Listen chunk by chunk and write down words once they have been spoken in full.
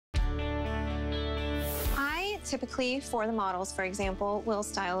typically, for the models, for example, we'll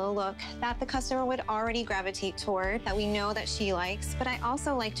style a look that the customer would already gravitate toward, that we know that she likes, but I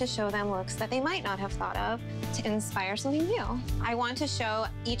also like to show them looks that they might not have thought of to inspire something new. I want to show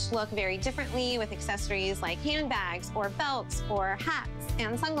each look very differently with accessories like handbags or belts or hats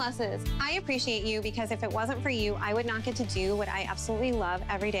and sunglasses. I appreciate you because if it wasn't for you, I would not get to do what I absolutely love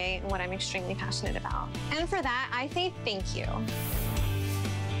every day and what I'm extremely passionate about. And for that, I say thank you.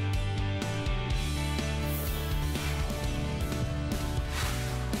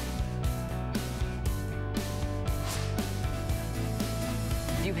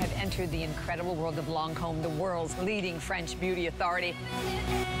 You have entered the incredible world of Lancome, the world's leading French beauty authority.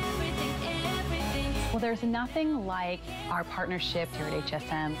 Well, there's nothing like our partnership here at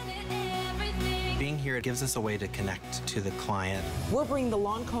HSN. Being here gives us a way to connect to the client. We're bringing the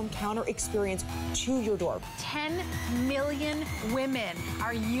Lancome counter experience to your door. 10 million women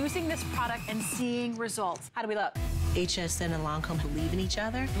are using this product and seeing results. How do we look? HSN and Lancome believe in each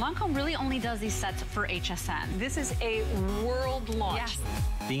other. Lancome really only does these sets for HSN. This is a world launch. Yes.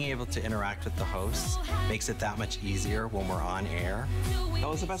 Being able to interact with the hosts makes it that much easier when we're on air.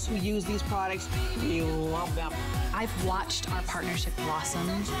 Those of us who use these products, we love them. I've watched our partnership blossom.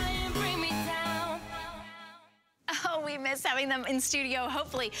 Oh, we miss having them in studio,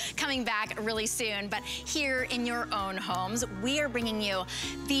 hopefully coming back really soon. But here in your own homes, we are bringing you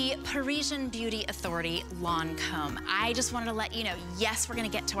the Parisian beauty authority, Lancome. I just wanted to let you know, yes, we're gonna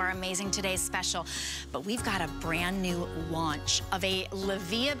get to our amazing today's special, but we've got a brand new launch of a La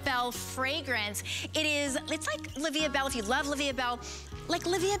Vie Belle fragrance. It's like La Vie Belle, if you love La Vie Belle, like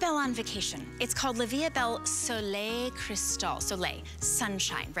La Vie Belle on vacation. It's called La Vie Belle Soleil Cristal. Soleil,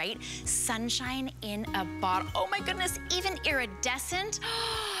 sunshine, right? Sunshine in a bottle. Oh my goodness, even iridescent.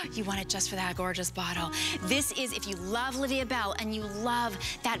 You want it just for that gorgeous bottle. This is, if you love La Vie Belle and you love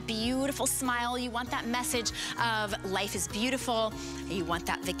that beautiful smile, you want that message of life is beautiful, you want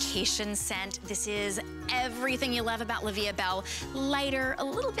that vacation scent. This is everything you love about La Vie Belle. Lighter, a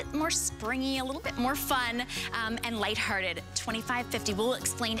little bit more springy, a little bit more fun, and lighthearted. $25.50. We'll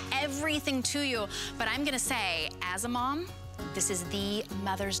explain everything to you, but I'm gonna say, as a mom, this is the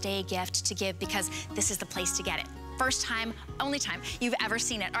Mother's Day gift to give because this is the place to get it. First time, only time you've ever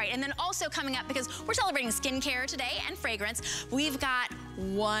seen it. All right, and then also coming up, because we're celebrating skincare today and fragrance, we've got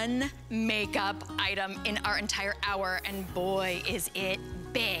one makeup item in our entire hour, and boy, is it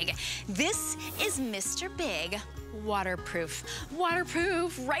big. This is Mr. Big waterproof.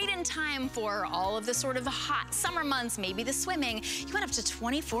 Waterproof, right in time for all of the sort of the hot summer months, maybe the swimming. You want up to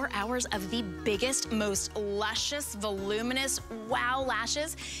 24 hours of the biggest, most luscious, voluminous wow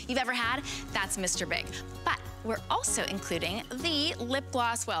lashes you've ever had. That's Mr. Big. But we're also including the lip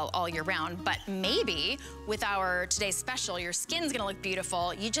gloss, well, all year round, but maybe with our today's special, your skin's gonna look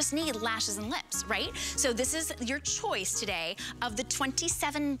beautiful. You just need lashes and lips, right? So this is your choice today of the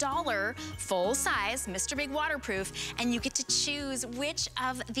 $27 full size Mr. Big waterproof, and you get to choose which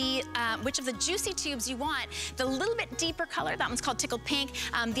of the juicy tubes you want. The little bit deeper color, that one's called Tickled Pink.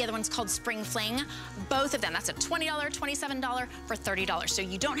 The other one's called Spring Fling. Both of them, that's a $20, $27 for $30. So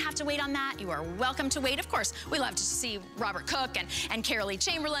you don't have to wait on that. You are welcome to wait. Of course, we love to see Robert Cook and Carolee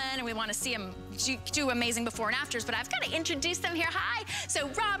Chamberlain, and we want to see them do amazing before and afters, but I've got to introduce them here. Hi, so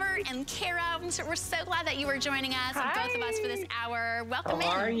Robert and Kara, we're so glad that you were joining us, and both of us for this hour. Welcome in.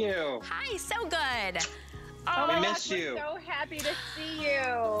 How are you? Hi, so good. Oh, we miss you. We're so happy to see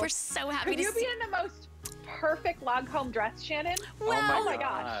you. We're so happy to see you. Could you be in the most perfect Lancome dress, Shannon? Well, oh my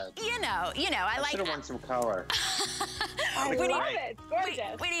gosh. You know, I like. Should have won some color. I love it. It's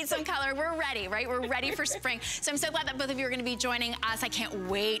gorgeous. We need some color. We're ready, right? We're ready for spring. So I'm so glad that both of you are going to be joining us. I can't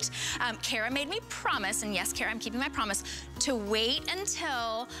wait. Kara made me promise, and yes, Kara, I'm keeping my promise, to wait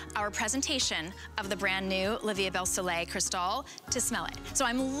until our presentation of the brand new La Vie Belle Soleil Cristal to smell it. So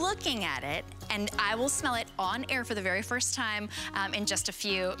I'm looking at it, and I will smell it on air for the very first time in just a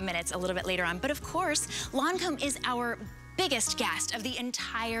few minutes, a little bit later on. But of course, Lancome is our biggest guest of the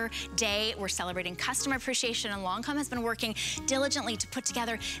entire day. We're celebrating customer appreciation, and Lancome has been working diligently to put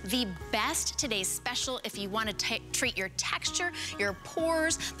together the best today's special. If you want to treat your texture, your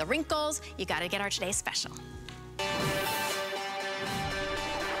pores, the wrinkles, you got to get our today's special.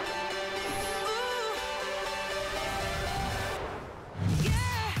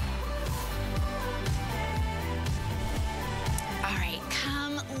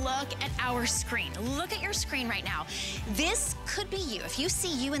 Look at our screen. Look at your screen right now. This could be you. If you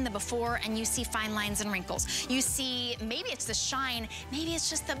see you in the before and you see fine lines and wrinkles, you see maybe it's the shine, maybe it's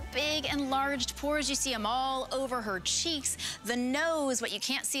just the big enlarged pores. You see them all over her cheeks, the nose. What you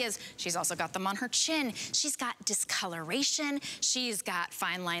can't see is she's also got them on her chin. She's got discoloration. She's got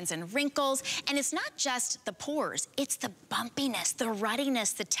fine lines and wrinkles. And it's not just the pores, it's the bumpiness, the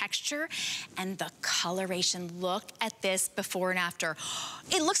ruddiness, the texture, and the coloration. Look at this before and after.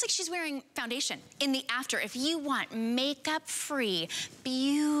 It looks like she's wearing foundation in the after. If you want makeup-free,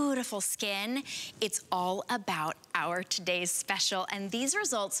 beautiful skin, it's all about our today's special. And these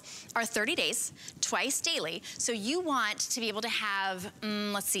results are 30 days, twice daily. So you want to be able to have,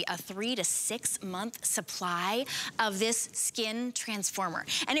 let's see, a 3 to 6 month supply of this skin transformer.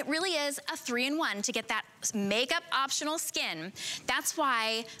 And it really is a 3-in-1 to get that makeup optional skin. That's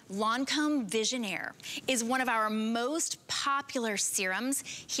why Lancome Visionaire is one of our most popular serums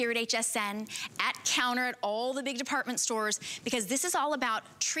here at HSN, at counter at all the big department stores, because this is all about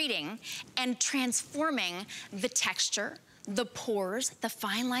treating and transforming the texture, the pores, the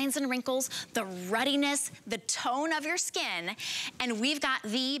fine lines and wrinkles, the ruddiness, the tone of your skin. And we've got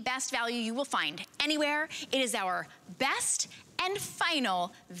the best value you will find anywhere. It is our best and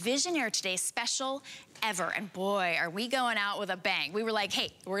final Visionaire Today special ever. And boy, are we going out with a bang. We were like,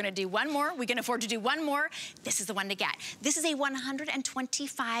 hey, we're gonna do one more. We can afford to do one more. This is the one to get. This is a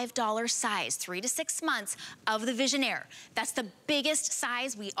 $125 size, 3 to 6 months of the Visionaire. That's the biggest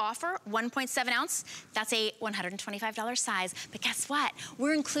size we offer, 1.7 ounce. That's a $125 size. But guess what?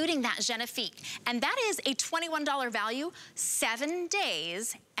 We're including that Genifique. And that is a $21 value, 7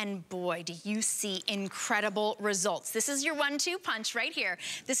 days. And boy, do you see incredible results. This is your 1-2 punch right here.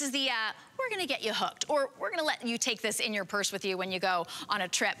 This is the, we're gonna get you hooked, or we're gonna let you take this in your purse with you when you go on a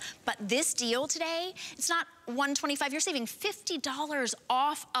trip. But this deal today, it's not $125, you're saving $50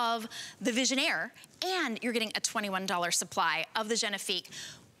 off of the Visionaire, and you're getting a $21 supply of the Genifique.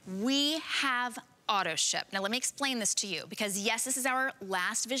 We have auto ship. Now let me explain this to you, because yes, this is our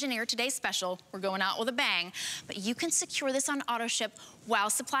last Visionaire Today special. We're going out with a bang, but you can secure this on auto ship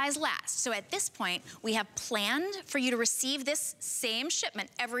while supplies last. So at this point, we have planned for you to receive this same shipment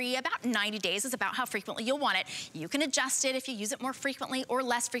every about 90 days is about how frequently you'll want it. You can adjust it if you use it more frequently or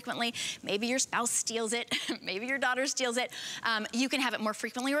less frequently. Maybe your spouse steals it, maybe your daughter steals it. You can have it more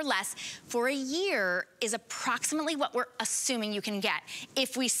frequently or less. For a year is approximately what we're assuming you can get.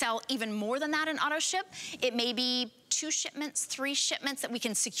 If we sell even more than that in auto ship, it may be 2 shipments, 3 shipments that we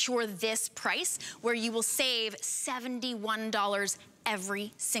can secure this price, where you will save $71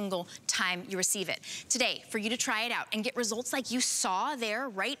 every single time you receive it. Today, for you to try it out and get results like you saw there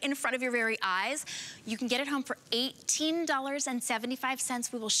right in front of your very eyes, you can get it home for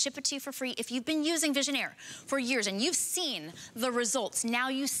 $18.75. We will ship it to you for free. If you've been using Visionaire for years and you've seen the results, now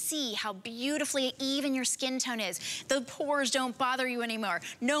you see how beautifully even your skin tone is. The pores don't bother you anymore.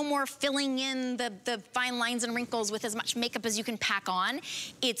 No more filling in the fine lines and wrinkles with as much makeup as you can pack on.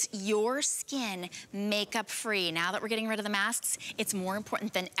 It's your skin makeup free. Now that we're getting rid of the masks, it's more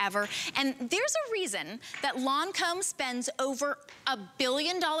important than ever. And there's a reason that Lancome spends over $1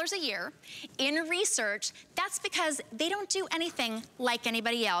 billion a year in research. That's because they don't do anything like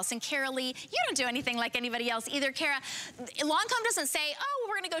anybody else. And Cara Lee, you don't do anything like anybody else either, Cara. Lancome doesn't say, oh,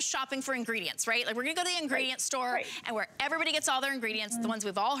 we're gonna go shopping for ingredients, right? Like we're gonna go to the ingredient store and where everybody gets all their ingredients, the ones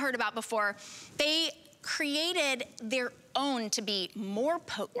we've all heard about before. They created their own to be more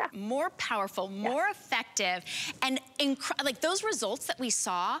potent, more powerful, more effective, and like those results that we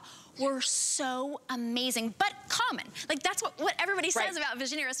saw were so amazing, but common. Like that's what everybody says about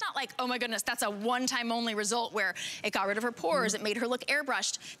Visionaire. It's not like, oh my goodness, that's a one-time only result where it got rid of her pores, it made her look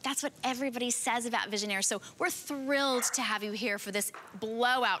airbrushed. That's what everybody says about Visionaire. So we're thrilled to have you here for this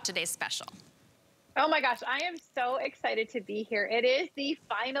blowout today's special. Oh my gosh, I am so excited to be here. It is the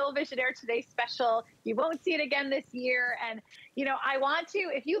final Visionaire Today special. You won't see it again this year. And, you know, I want to,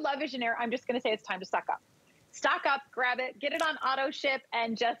 if you love Visionaire, I'm just going to say it's time to stock up. Stock up, grab it, get it on auto ship,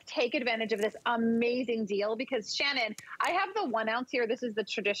 and just take advantage of this amazing deal. Because Shannon, I have the 1 ounce here. This is the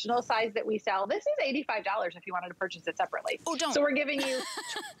traditional size that we sell. This is $85 if you wanted to purchase it separately. Oh, don't. So we're giving you,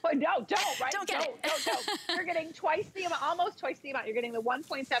 no, don't, right? Don't get it. Don't. You're getting twice the amount, almost twice the amount. You're getting the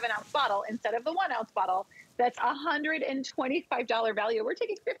 1.7 ounce bottle instead of the 1 ounce bottle. That's $125 value. We're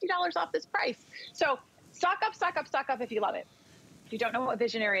taking $50 off this price. So stock up if you love it. If you don't know what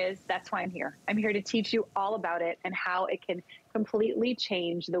Visionaire is, that's why I'm here. I'm here to teach you all about it and how it can completely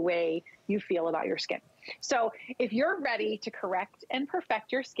change the way you feel about your skin. So if you're ready to correct and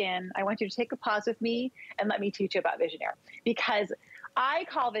perfect your skin, I want you to take a pause with me and let me teach you about Visionaire, because I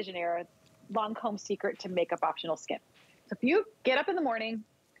call Visionaire Lancome's secret to makeup optional skin. So if you get up in the morning,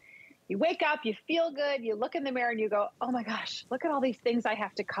 You wake up, you feel good, you look in the mirror and you go, oh my gosh, look at all these things I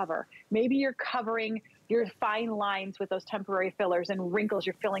have to cover. Maybe you're covering your fine lines with those temporary fillers and wrinkles,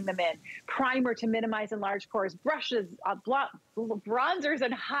 you're filling them in. Primer to minimize enlarged pores, brushes, bronzers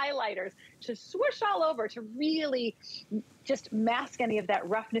and highlighters to swoosh all over to really just mask any of that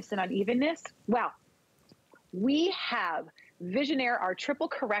roughness and unevenness. Well, we have Visionaire, our triple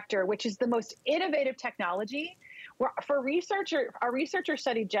corrector, which is the most innovative technology. Our researcher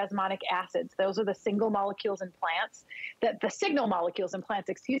studied jasmonic acids. Those are the signal molecules in plants that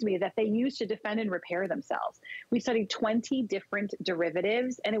they use to defend and repair themselves. We studied 20 different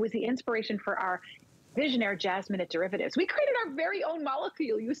derivatives, and it was the inspiration for our Visionaire Jasminate derivatives. We created our very own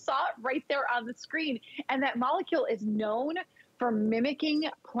molecule. You saw it right there on the screen. And that molecule is known for mimicking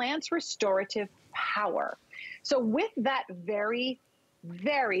plants' restorative power. So with that very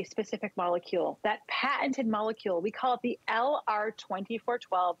specific molecule, that patented molecule, we call it the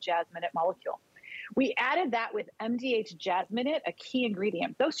LR2412 Jasminate molecule. We added that with MDH Jasminate, a key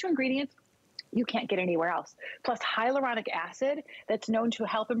ingredient. Those two ingredients you can't get anywhere else. Plus hyaluronic acid, that's known to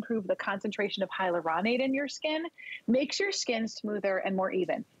help improve the concentration of hyaluronate in your skin, makes your skin smoother and more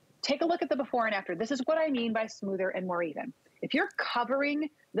even. Take a look at the before and after. This is what I mean by smoother and more even. If you're covering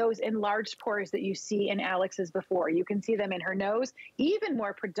those enlarged pores that you see in Alex's before, you can see them in her nose, even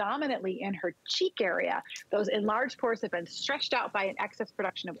more predominantly in her cheek area. Those enlarged pores have been stretched out by an excess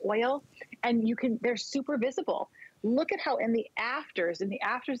production of oil, and they're super visible. Look at how in the afters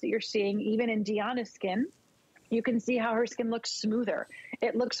that you're seeing, even in Deanna's skin, you can see how her skin looks smoother.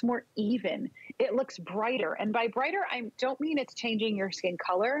 It looks more even. It looks brighter. And by brighter, I don't mean it's changing your skin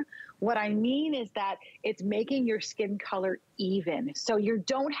color. What I mean is that it's making your skin color even. So you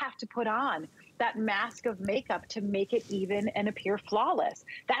don't have to put on that mask of makeup to make it even and appear flawless.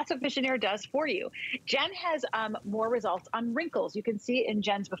 That's what Visionaire does for you. Jen has more results on wrinkles. You can see it in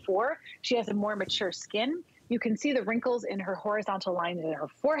Jen's before. She has a more mature skin. You can see the wrinkles in her horizontal lines in her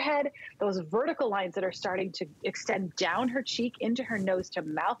forehead, those vertical lines that are starting to extend down her cheek into her nose to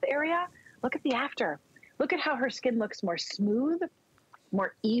mouth area. Look at the after. Look at how her skin looks more smooth,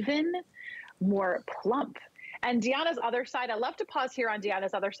 more even, more plump. And Deanna's other side, I love to pause here on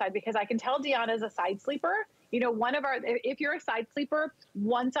Deanna's other side because I can tell Deanna's a side sleeper. You know, if you're a side sleeper,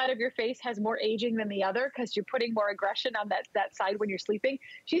 one side of your face has more aging than the other because you're putting more aggression on that side when you're sleeping.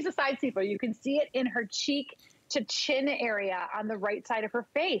 She's a side sleeper. You can see it in her cheek to chin area on the right side of her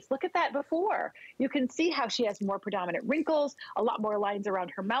face. Look at that before. You can see how she has more predominant wrinkles, a lot more lines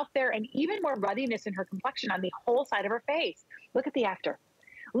around her mouth there, and even more ruddiness in her complexion on the whole side of her face. Look at the after.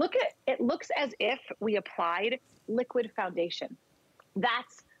 It looks as if we applied liquid foundation.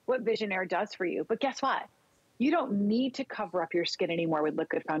 That's what Visionaire does for you. But guess what? You don't need to cover up your skin anymore with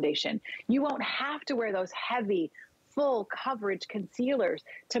liquid foundation. You won't have to wear those heavy, full coverage concealers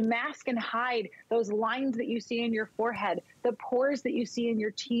to mask and hide those lines that you see in your forehead, the pores that you see in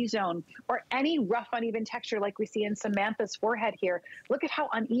your T-zone, or any rough, uneven texture like we see in Samantha's forehead here. Look at how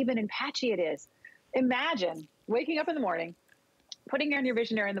uneven and patchy it is. Imagine waking up in the morning, putting on your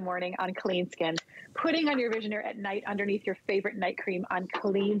Visionaire in the morning on clean skin, putting on your Visionaire at night underneath your favorite night cream on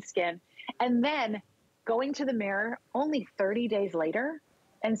clean skin, and then going to the mirror only 30 days later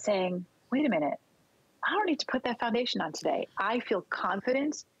and saying, wait a minute, I don't need to put that foundation on today. I feel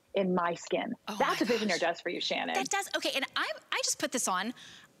confident in my skin. Oh, that's what Visionaire does for you, Shannon. That does. Okay, and I just put this on.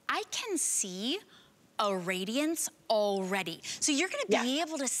 I can see a radiance already. So you're gonna be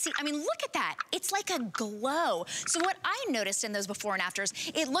able to see, I mean, look at that. It's like a glow. So what I noticed in those before and afters,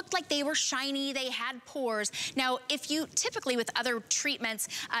 it looked like they were shiny, they had pores. Now, if you typically with other treatments,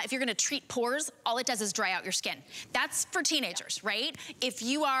 if you're gonna treat pores, all it does is dry out your skin. That's for teenagers, right? If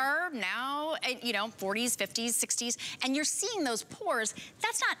you are now, you know, 40s, 50s, 60s, and you're seeing those pores,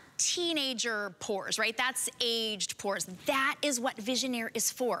 that's not teenager pores, right? That's aged pores. That is what Visionaire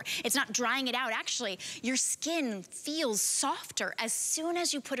is for. It's not drying it out. Actually, your skin feels softer as soon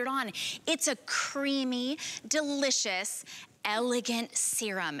as you put it on. It's a creamy, delicious, elegant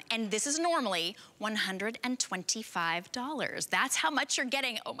serum. And this is normally $125. That's how much you're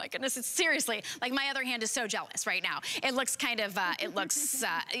getting. Oh my goodness, it's seriously, like my other hand is so jealous right now. It looks kind of,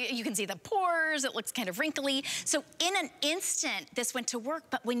 you can see the pores, it looks kind of wrinkly. So in an instant, this went to work,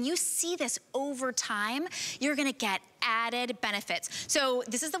 but when you see this over time, you're gonna get added benefits. So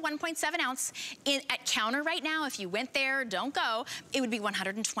this is the 1.7 ounce. At counter right now, if you went there, don't go, it would be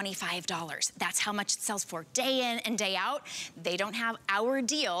 $125. That's how much it sells for day in and day out. They don't have our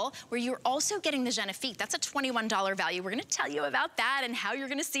deal where you're also getting the Genifique. That's a $21 value. We're gonna tell you about that and how you're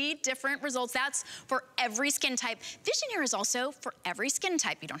gonna see different results. That's for every skin type. Visionaire is also for every skin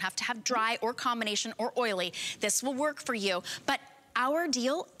type. You don't have to have dry or combination or oily. This will work for you. But our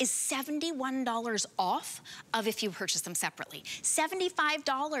deal is $71 off of if you purchase them separately.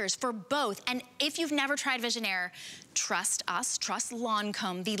 $75 for both. And if you've never tried Visionaire, trust us, trust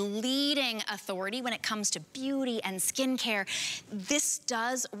Lancome, the leading authority when it comes to beauty and skincare. This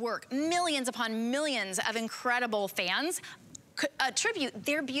does work. Millions upon millions of incredible fans attribute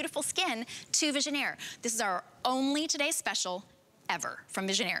their beautiful skin to Visionaire. This is our only Today Special ever from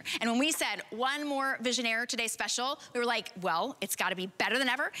Visionaire. And when we said one more Visionaire Today Special, we were like, well, it's gotta be better than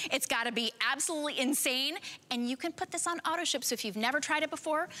ever. It's gotta be absolutely insane. And you can put this on auto ship. So if you've never tried it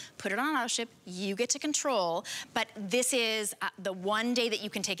before, put it on auto ship. You get to control. But this is the one day that you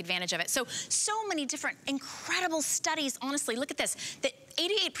can take advantage of it. So many different incredible studies. Honestly, look at this. That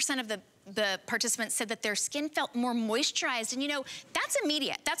 88% of the participants said that their skin felt more moisturized. And you know, that's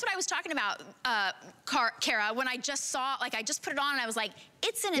immediate. That's what I was talking about, Kara, when I just saw, like I just put it on and I was like,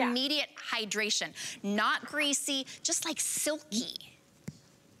 it's an immediate hydration. Not greasy, just like silky.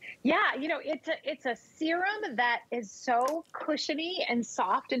 Yeah, you know, it's a serum that is so cushiony and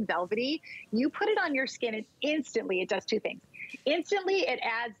soft and velvety. You put it on your skin and instantly it does two things. Instantly, it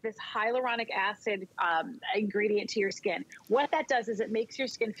adds this hyaluronic acid ingredient to your skin. What that does is it makes your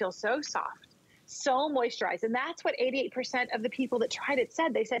skin feel so soft, so moisturized. And that's what 88% of the people that tried it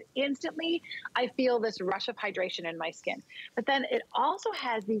said. They said, instantly, I feel this rush of hydration in my skin. But then it also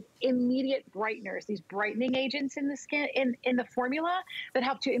has these immediate brighteners, these brightening agents in the skin, in the formula that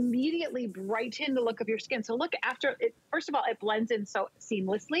help to immediately brighten the look of your skin. So look, after it, first of all, it blends in so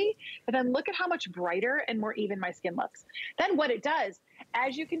seamlessly, but then look at how much brighter and more even my skin looks. Then what it does,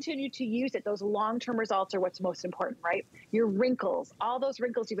 as you continue to use it, those long-term results are what's most important, right? Your wrinkles, all those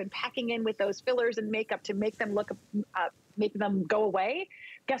wrinkles you've been packing in with those fillers and makeup to make them look, make them go away.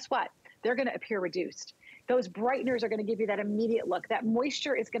 Guess what? They're going to appear reduced. Those brighteners are going to give you that immediate look. That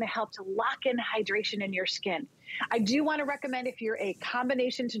moisture is going to help to lock in hydration in your skin. I do want to recommend, if you're a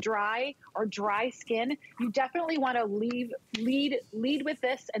combination to dry or dry skin, you definitely want to lead with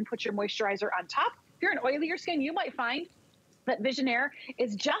this and put your moisturizer on top. If you're an oilier skin, you might find that Visionaire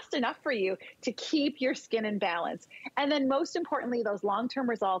is just enough for you to keep your skin in balance. And then most importantly, those long-term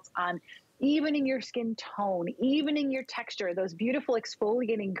results on evening your skin tone, evening your texture, those beautiful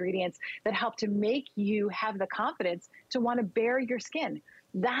exfoliating ingredients that help to make you have the confidence to want to bare your skin.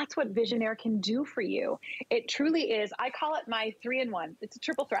 That's what Visionaire can do for you. It truly is, I call it my 3-in-1. It's a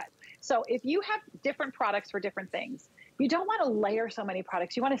triple threat. So if you have different products for different things, you don't want to layer so many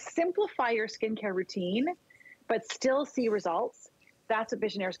products. You want to simplify your skincare routine, but still see results. That's what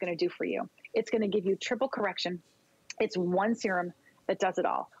Visionaire is going to do for you. It's going to give you triple correction. It's one serum that does it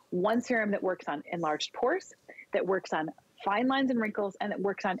all. One serum that works on enlarged pores, that works on fine lines and wrinkles, and that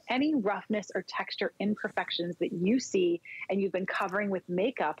works on any roughness or texture imperfections that you see and you've been covering with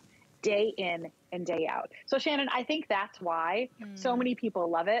makeup day in and day out. So Shannon, I think that's why so many people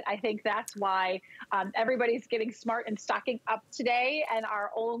love it. I think that's why everybody's getting smart and stocking up today, and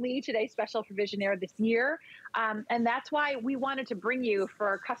our only Today Special for Visionaire this year. And that's why we wanted to bring you,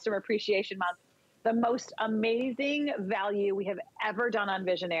 for Customer Appreciation Month, the most amazing value we have ever done on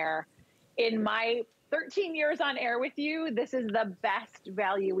Visionaire. In my 13 years on air with you, this is the best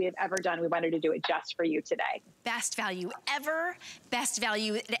value we have ever done. We wanted to do it just for you today. Best value ever, best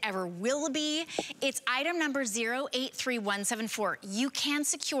value it ever will be. It's item number 083174. You can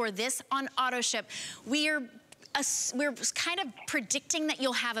secure this on auto ship. We're kind of predicting that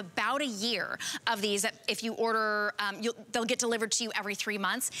you'll have about a year of these. If you order, they'll get delivered to you every 3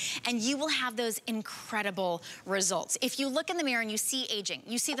 months, and you will have those incredible results. If you look in the mirror and you see aging,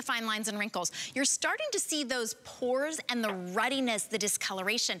 you see the fine lines and wrinkles, you're starting to see those pores and the ruddiness, the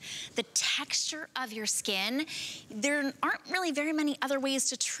discoloration, the texture of your skin. There aren't really very many other ways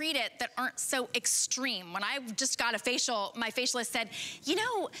to treat it that aren't so extreme. When I just got a facial, my facialist said, you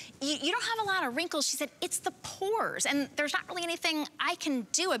know, you don't have a lot of wrinkles. She said, it's the pores, and there's not really anything I can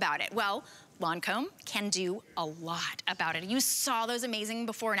do about it. Well, Lancome can do a lot about it. You saw those amazing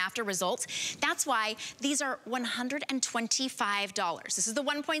before and after results. That's why these are $125. This is the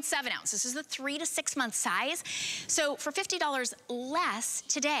 1.7 ounce. This is the 3 to 6 month size. So for $50 less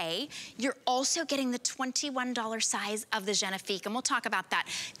today, you're also getting the $21 size of the Genifique, and we'll talk about that.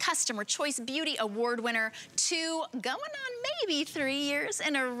 Customer Choice Beauty Award winner, 2 going on maybe 3 years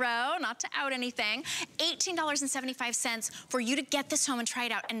in a row, not to out anything. $18.75 for you to get this home and try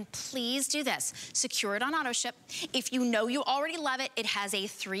it out. And please do this. this. Secure it on auto ship. If you know you already love it, it has a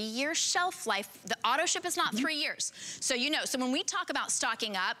 3-year shelf life. The auto ship is not 3 years. So you know, so when we talk about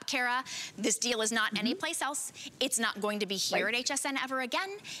stocking up, Kara, this deal is not anyplace else. It's not going to be here at HSN ever again.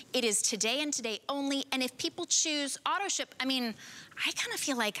 It is today and today only. And if people choose auto ship, I mean, I kind of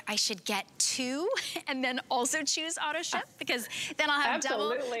feel like I should get 2 and then also choose auto ship, because then I'll have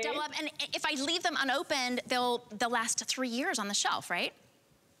double up. And if I leave them unopened, they'll last 3 years on the shelf, right?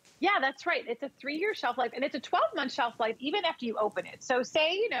 Yeah, that's right. It's a 3-year shelf life, and it's a 12-month shelf life even after you open it. So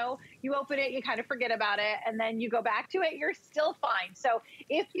say, you know, you open it, you kind of forget about it, and then you go back to it, you're still fine. So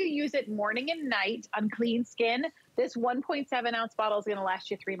if you use it morning and night on clean skin, this 1.7-ounce bottle is going to last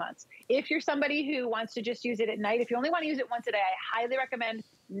you 3 months. If you're somebody who wants to just use it at night, if you only want to use it once a day, I highly recommend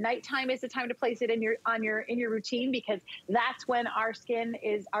nighttime is the time to place it in your routine, because that's when our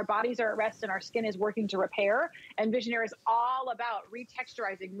bodies are at rest and our skin is working to repair. And Visionaire is all about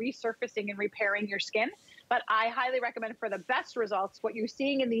retexturizing, resurfacing, and repairing your skin. But I highly recommend, for the best results, what you're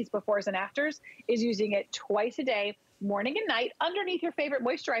seeing in these befores and afters is using it twice a day, morning and night, underneath your favorite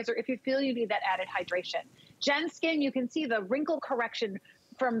moisturizer if you feel you need that added hydration. Jen's skin, you can see the wrinkle correction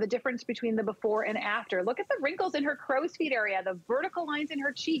from the difference between the before and after. Look at the wrinkles in her crow's feet area, the vertical lines in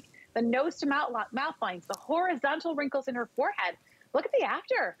her cheek, the nose to mouth lines, the horizontal wrinkles in her forehead. Look at the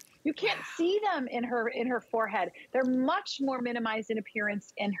after. You can't see them in her forehead. They're much more minimized in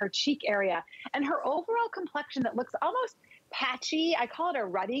appearance in her cheek area. And her overall complexion that looks almost patchy, I call it a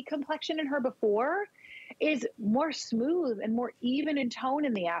ruddy complexion in her before, is more smooth and more even in tone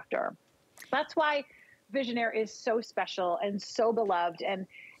in the after. That's why Visionaire is so special and so beloved. And,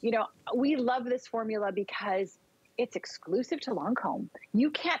 you know, we love this formula because it's exclusive to Lancome.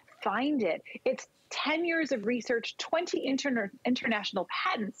 You can't find it. It's 10 years of research, 20 international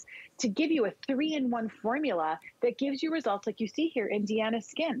patents to give you a 3-in-1 formula that gives you results like you see here in Deanna's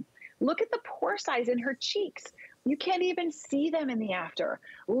skin. Look at the pore size in her cheeks. You can't even see them in the after.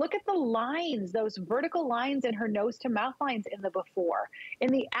 Look at the lines, those vertical lines in her nose to mouth lines in the before.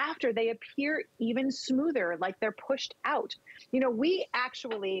 In the after, they appear even smoother, like they're pushed out. You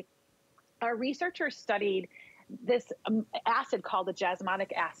know, our researchers studied this acid called the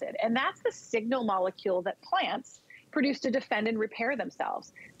jasmonic acid, and that's the signal molecule that plants produce to defend and repair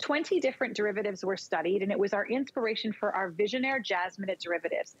themselves. 20 different derivatives were studied, and it was our inspiration for our Visionaire Jasminate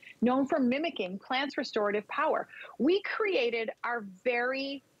derivatives, known for mimicking plants' restorative power. We created our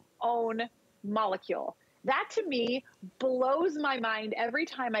very own molecule. That, to me, blows my mind every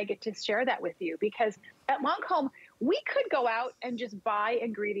time I get to share that with you, because at Lancome, we could go out and just buy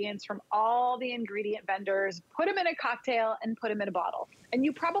ingredients from all the ingredient vendors, put them in a cocktail, and put them in a bottle. And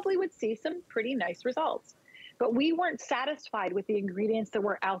you probably would see some pretty nice results. But we weren't satisfied with the ingredients that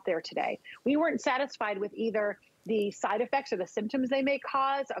were out there today. We weren't satisfied with either the side effects or the symptoms they may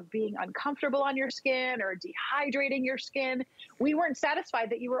cause of being uncomfortable on your skin or dehydrating your skin. We weren't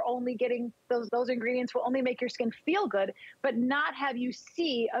satisfied that you were only getting those ingredients will only make your skin feel good, but not have you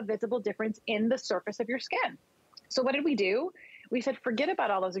see a visible difference in the surface of your skin. So what did we do? We said, forget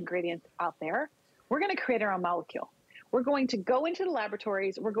about all those ingredients out there. We're going to create our own molecule. We're going to go into the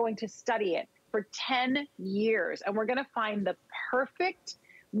laboratories. We're going to study it for 10 years, and we're going to find the perfect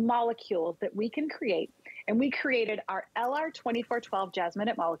molecules that we can create. And we created our LR2412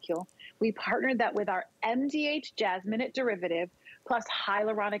 Jasminate molecule. We partnered that with our MDH Jasminate derivative plus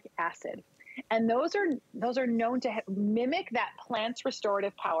hyaluronic acid. And those are known to mimic that plant's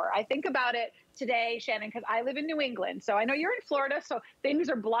restorative power. I think about it today, Shannon, because I live in New England. So I know you're in Florida, so things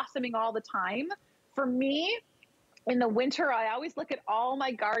are blossoming all the time. For me, in the winter, I always look at all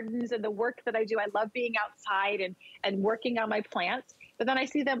my gardens and the work that I do. I love being outside and working on my plants, but then I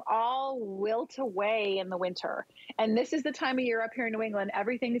see them all wilt away in the winter. And this is the time of year up here in New England,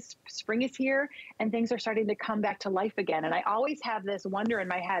 spring is here and things are starting to come back to life again. And I always have this wonder in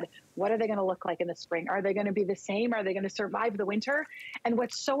my head, what are they going to look like in the spring? Are they going to be the same? Are they going to survive the winter? And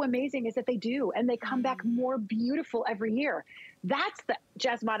what's so amazing is that they do, and they come back more beautiful every year. That's the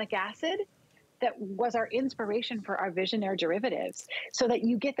jasmonic acid that was our inspiration for our Visionaire derivatives, so that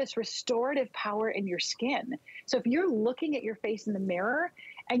you get this restorative power in your skin. So if you're looking at your face in the mirror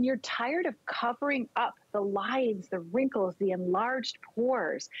and you're tired of covering up the lines, the wrinkles, the enlarged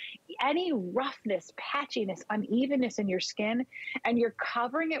pores, any roughness, patchiness, unevenness in your skin, and you're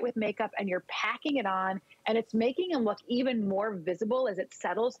covering it with makeup and you're packing it on, and it's making it look even more visible as it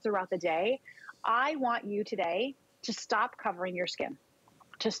settles throughout the day, I want you today to stop covering your skin,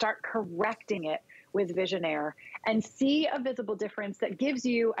 to start correcting it with Visionaire and see a visible difference that gives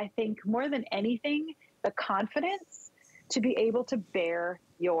you, I think, more than anything, the confidence to be able to bare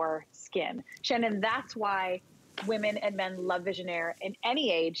your skin. Shannon, that's why women and men love Visionaire in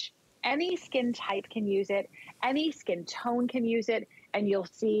any age, Any skin type can use it. Any skin tone can use it. And you'll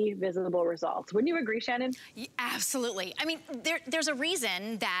see visible results. Wouldn't you agree, Shannon? Absolutely. I mean, there's a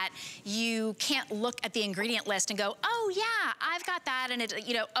reason that you can't look at the ingredient list and go, oh yeah, I've got that, and it,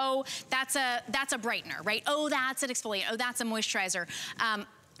 you know, oh, that's a brightener, right? Oh, that's an exfoliant. Oh, that's a moisturizer.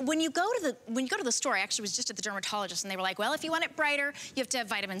 When you go to the store, I actually was just at the dermatologist, and they were like, well, if you want it brighter, you have to have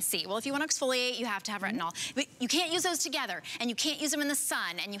vitamin C. Well, if you want to exfoliate, you have to have retinol. But you can't use those together, and you can't use them in the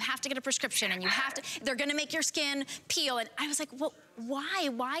sun, and you have to get a prescription, and you have to, they're gonna make your skin peel. And I was like, well, why?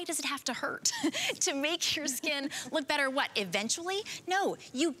 Why does it have to hurt to make your skin look better? What, eventually? No,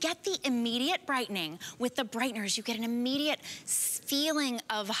 you get the immediate brightening with the brighteners. You get an immediate feeling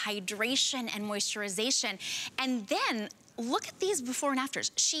of hydration and moisturization. And then look at these before and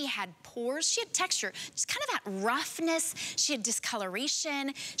afters. She had pores, she had texture, just kind of that roughness. She had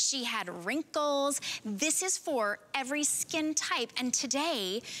discoloration, she had wrinkles. This is for every skin type. And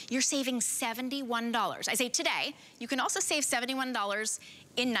today, you're saving $71. I say today, you can also save $71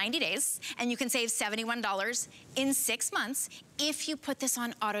 in 90 days, and you can save $71 in 6 months if you put this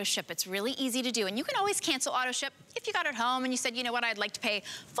on auto ship. It's really easy to do, and you can always cancel auto ship if you got it home and you said, you know what, I'd like to pay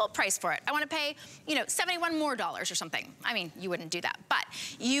full price for it. I want to pay, you know, $71 more or something. I mean, you wouldn't do that, but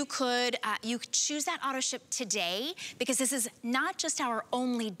you could choose that auto ship today, because this is not just our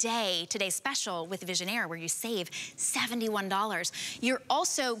only day, today's special with Visionaire, where you save $71. You're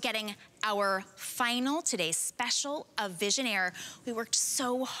also getting our final today's special of Visionaire. We worked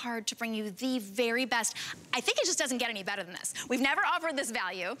so hard to bring you the very best. I think it just doesn't get any better than this. We've never offered this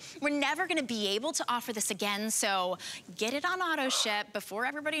value. We're never gonna be able to offer this again, so get it on auto ship before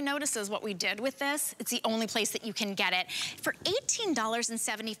everybody notices what we did with this. It's the only place that you can get it. For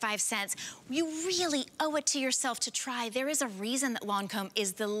 $18.75, you really owe it to yourself to try. There is a reason that Lancome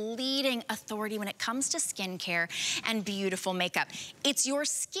is the leading authority when it comes to skincare and beautiful makeup. It's your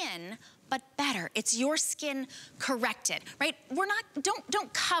skin, but better. It's your skin corrected, right? We're not,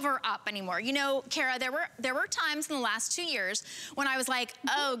 don't cover up anymore. You know, Kara, there were times in the last 2 years when I was like,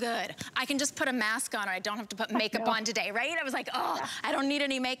 oh good, I can just put a mask on, or I don't have to put makeup on today, right? I was like, oh, I don't need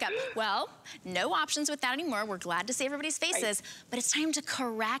any makeup. Well, no options with that anymore. We're glad to see everybody's faces, but it's time to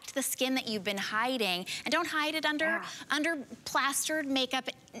correct the skin that you've been hiding, and don't hide it under plastered makeup.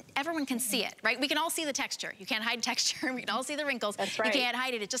 Everyone can see it, right? We can all see the texture. You can't hide texture. We can all see the wrinkles. That's right. You can't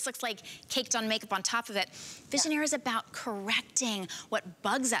hide it. It just looks like caked on makeup on top of it. Visionaire is about correcting what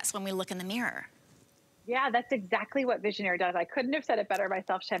bugs us when we look in the mirror. Yeah, that's exactly what Visionaire does. I couldn't have said it better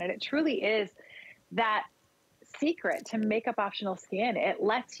myself, Shannon. It truly is that secret to makeup optional skin. It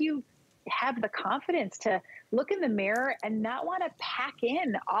lets you have the confidence to look in the mirror and not want to pack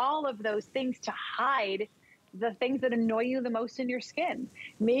in all of those things to hide the things that annoy you the most in your skin.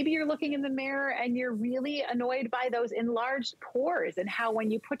 Maybe you're looking in the mirror and you're really annoyed by those enlarged pores and how when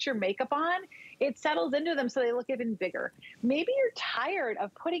you put your makeup on, it settles into them so they look even bigger. Maybe you're tired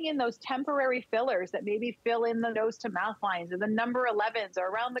of putting in those temporary fillers that maybe fill in the nose to mouth lines or the number 11s or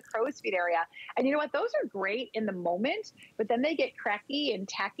around the crow's feet area. And you know what? Those are great in the moment, but then they get cracky and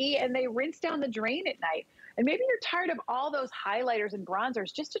tacky and they rinse down the drain at night. And maybe you're tired of all those highlighters and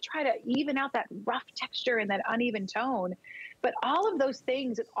bronzers just to try to even out that rough texture and that uneven tone. But all of those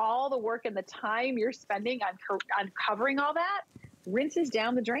things, all the work and the time you're spending on covering all that rinses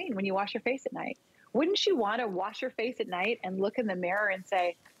down the drain when you wash your face at night. Wouldn't you want to wash your face at night and look in the mirror and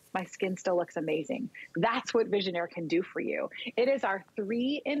say, my skin still looks amazing? That's what Visionaire can do for you. It is our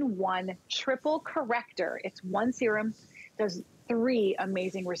 3-in-1 triple corrector. It's one serum, does 3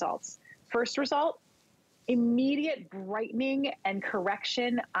 amazing results. First result, immediate brightening and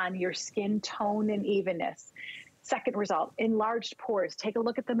correction on your skin tone and evenness. Second result, enlarged pores. Take a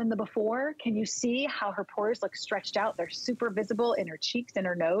look at them in the before. Can you see how her pores look stretched out? They're super visible in her cheeks and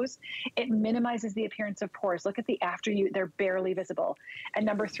her nose. It minimizes the appearance of pores. Look at the after you, they're barely visible. And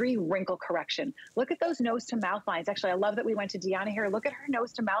number 3, wrinkle correction. Look at those nose to mouth lines. Actually, I love that we went to Deanna here. Look at her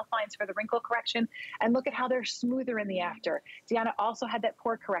nose to mouth lines for the wrinkle correction, and look at how they're smoother in the after. Deanna also had that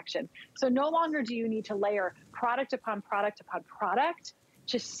pore correction. So no longer do you need to layer product upon product upon product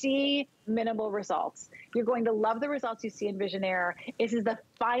to see minimal results. You're going to love the results you see in Visionaire. This is the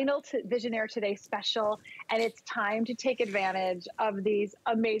final Visionaire Today special, and it's time to take advantage of these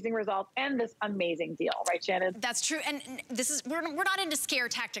amazing results and this amazing deal, right, Shannon? That's true, and this is we're not into scare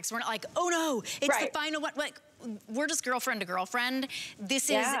tactics. We're not like, oh no, it's the final one. Like, we're just girlfriend to girlfriend. This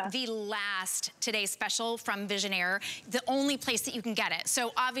is the last today's special from Visionaire, the only place that you can get it.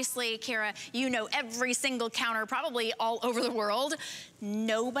 So obviously, Kara, you know every single counter probably all over the world.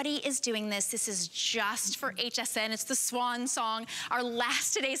 Nobody is doing this. This is just for HSN. It's the swan song, our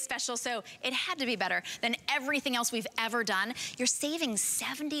last today's special. So it had to be better than everything else we've ever done. You're saving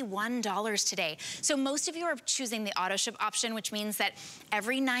 $71 today. So most of you are choosing the auto ship option, which means that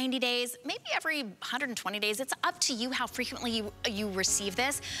every 90 days, maybe every 120 days, it's up to you how frequently you receive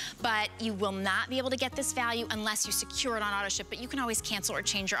this, but you will not be able to get this value unless you secure it on auto ship, but you can always cancel or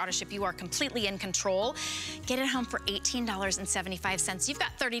change your auto ship. You are completely in control. Get it home for $18.75. You've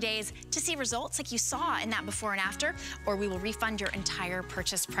got 30 days to see results like you saw in that before and after, or we will refund your entire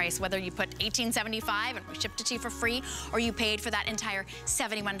purchase price, whether you put $18.75 and we shipped it to you for free, or you paid for that entire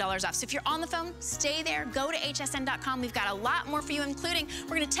 $71 off. So if you're on the phone, stay there, go to hsn.com. We've got a lot more for you, including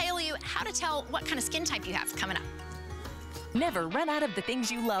we're gonna tell you how to tell what kind of skin type you have coming up. Never run out of the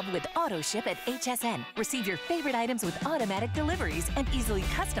things you love with Auto Ship at HSN. Receive your favorite items with automatic deliveries and easily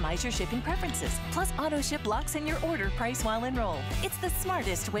customize your shipping preferences. Plus, Auto Ship locks in your order price while enrolled. It's the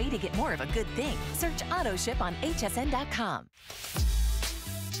smartest way to get more of a good thing. Search Auto Ship on hsn.com.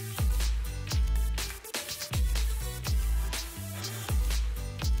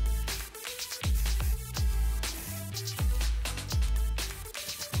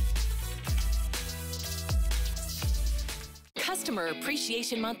 Customer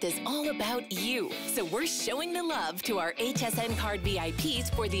Appreciation Month is all about you. So we're showing the love to our HSN Card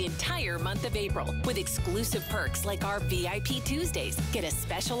VIPs for the entire month of April with exclusive perks like our VIP Tuesdays. Get a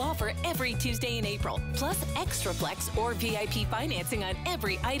special offer every Tuesday in April, plus extra flex or VIP financing on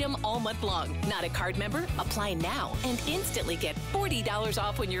every item all month long. Not a card member? Apply now and instantly get $40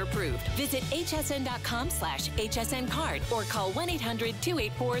 off when you're approved. Visit hsn.com/HSN card or call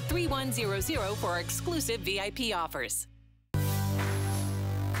 1-800-284-3100 for our exclusive VIP offers.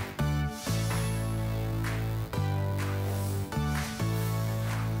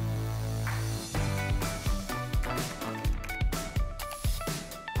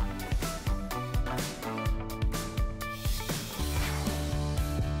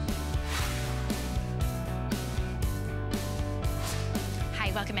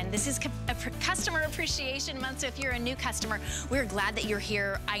 Welcome in. This is Customer Appreciation Month, so if you're a new customer, we're glad that you're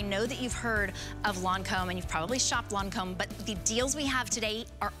here. I know that you've heard of Lancome and you've probably shopped Lancome, but the deals we have today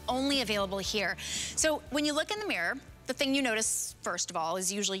are only available here. So when you look in the mirror, the thing you notice, first of all,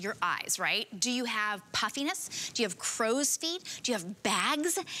 is usually your eyes, right? Do you have puffiness? Do you have crow's feet? Do you have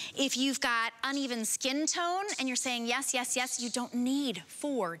bags? If you've got uneven skin tone and you're saying yes, yes, yes, you don't need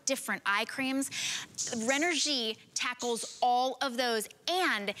 4 different eye creams. Renergie tackles all of those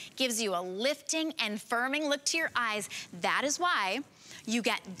and gives you a lifting and firming look to your eyes. That is why you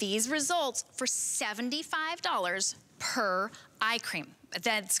get these results for $75 per eye cream.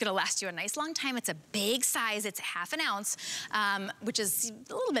 That's gonna last you a nice long time. It's a big size, it's ½ ounce, which is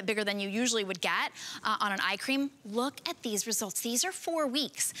a little bit bigger than you usually would get on an eye cream. Look at these results. These are 4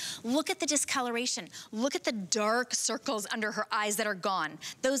 weeks. Look at the discoloration. Look at the dark circles under her eyes that are gone.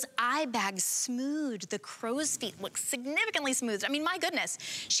 Those eye bags smooth. The crow's feet look significantly smoothed. I mean, my goodness,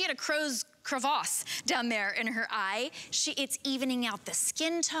 she had a crow's crevasse down there in her eye. It's evening out the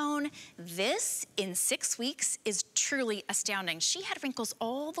skin tone. This, in 6 weeks, is truly astounding. She had wrinkles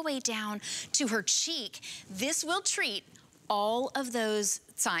all the way down to her cheek. This will treat all of those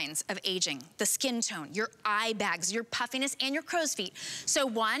signs of aging, the skin tone, your eye bags, your puffiness, and your crow's feet. So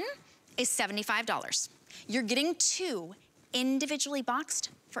one is $75. You're getting 2 individually boxed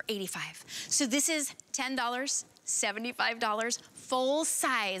for $85. So this is $10, $75, full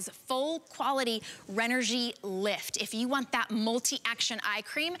size, full quality Renergie Lift. If you want that multi-action eye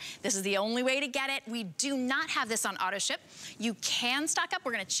cream, this is the only way to get it. We do not have this on auto ship. You can stock up.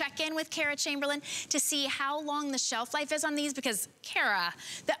 We're gonna check in with Kara Chamberlain to see how long the shelf life is on these, because Kara,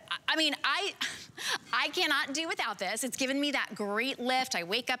 I cannot do without this. It's given me that great lift. I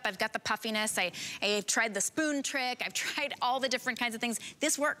wake up, I've got the puffiness. I've tried the spoon trick. I've tried all the different kinds of things.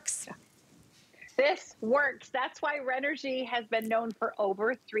 This works. This works. That's why Renergie has been known for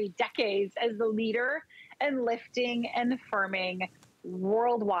over 3 decades as the leader in lifting and firming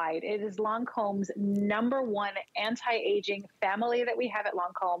worldwide. It is Lancome's #1 anti-aging family that we have at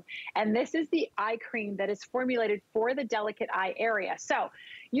Lancome. And this is the eye cream that is formulated for the delicate eye area. So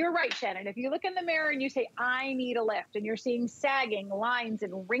you're right, Shannon. If you look in the mirror and you say, I need a lift, and you're seeing sagging, lines,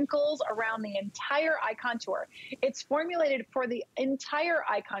 and wrinkles around the entire eye contour, it's formulated for the entire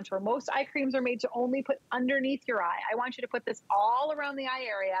eye contour. Most eye creams are made to only put underneath your eye. I want you to put this all around the eye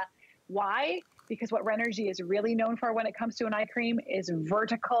area. Why? Because what Renergie is really known for when it comes to an eye cream is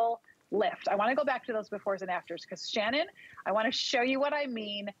vertical lift. I want to go back to those befores and afters because Shannon, I want to show you what I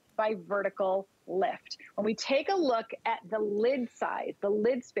mean by vertical lift. When we take a look at the lid size, the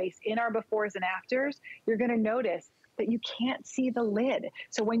lid space in our befores and afters, you're going to notice that you can't see the lid.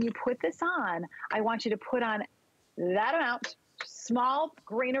 So when you put this on, I want you to put on that amount, small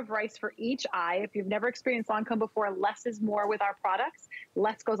grain of rice for each eye. If you've never experienced Lancome before, less is more with our products.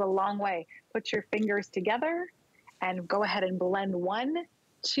 Less goes a long way. Put your fingers together and go ahead and blend 1,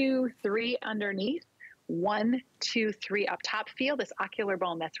 2, 3 underneath. 1, 2, 3 up top. Feel this ocular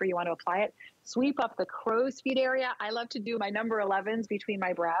bone. That's where you want to apply it. Sweep up the crow's feet area. I love to do my number 11s between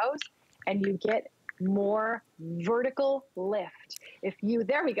my brows, and you get more vertical lift.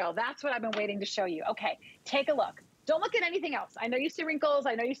 There we go. That's what I've been waiting to show you. Okay, take a look. Don't look at anything else. I know you see wrinkles.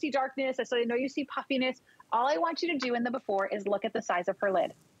 I know you see darkness. I know you see puffiness. All I want you to do in the before is look at the size of her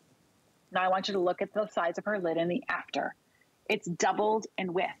lid. Now I want you to look at the size of her lid in the after. It's doubled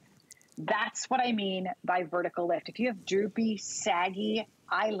in width. That's what I mean by vertical lift. If you have droopy, saggy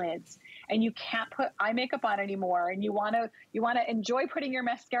eyelids and you can't put eye makeup on anymore and you want to enjoy putting your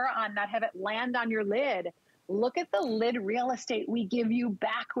mascara on, not have it land on your lid, look at the lid real estate we give you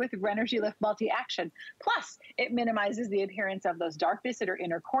back with Renergy Lift Multi-Action. Plus, it minimizes the appearance of those darkness at her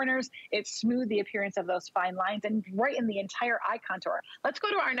inner corners. It smooths the appearance of those fine lines and brighten the entire eye contour. Let's go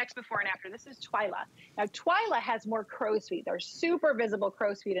to our next before and after. This is Twyla. Now, Twyla has more crow's feet. There's super visible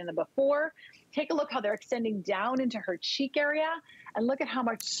crow's feet in the before. Take a look how they're extending down into her cheek area, and look at how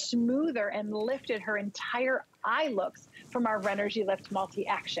much smoother and lifted her entire eye looks from our Renergy Lift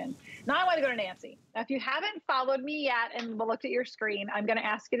Multi-Action. Now I want to go to Nancy. Now, if you haven't followed me yet and looked at your screen, I'm going to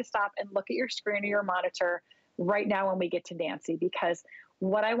ask you to stop and look at your screen or your monitor right now when we get to Nancy, because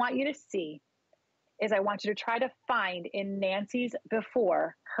what I want you to see is I want you to try to find in Nancy's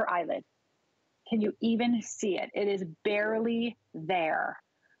before her eyelid. Can you even see it? It is barely there.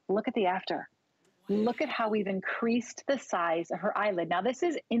 Look at the after. Look at how we've increased the size of her eyelid. Now, this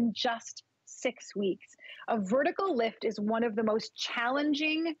is in just 6 weeks. A vertical lift is one of the most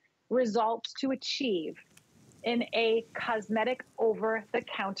challenging results to achieve in a cosmetic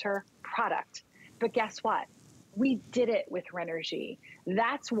over-the-counter product. But guess what? We did it with Renergy.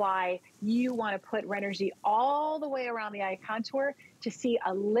 That's why you want to put Renergy all the way around the eye contour to see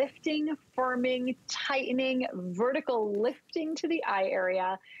a lifting, firming, tightening, vertical lifting to the eye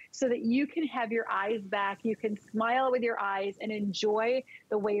area so that you can have your eyes back. You can smile with your eyes and enjoy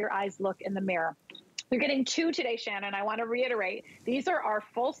the way your eyes look in the mirror. You're getting 2 today, Shannon. I want to reiterate, these are our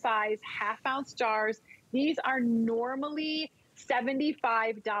full-size half-ounce jars. These are normally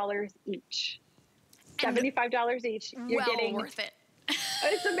 $75 each. $75 each. You're getting worth it.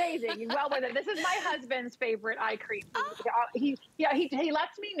 It's amazing. Well worth it. This is my husband's favorite eye cream. He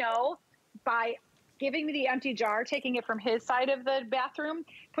lets me know by giving me the empty jar, taking it from his side of the bathroom,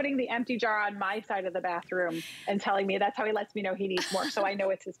 putting the empty jar on my side of the bathroom, and telling me that's how he lets me know he needs more. So I know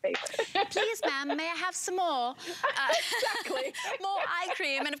it's his favorite. Please, ma'am, may I have some more? Exactly. More eye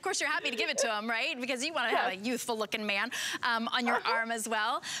cream. And of course, you're happy to give it to him, right? Because you want to have a youthful looking man on your arm as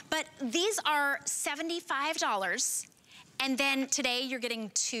well. But these are $75. And then today you're getting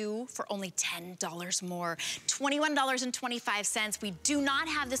 2 for only $10 more, $21.25. We do not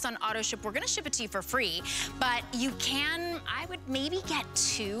have this on auto ship. We're gonna ship it to you for free, but you can, I would maybe get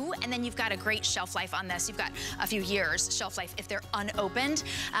 2, and then you've got a great shelf life on this. You've got a few years shelf life if they're unopened,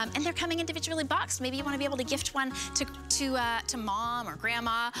 and they're coming individually boxed. Maybe you wanna be able to gift one to mom or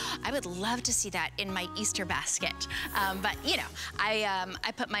grandma. I would love to see that in my Easter basket. But you know, I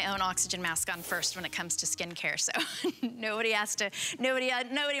put my own oxygen mask on first when it comes to skincare, so nobody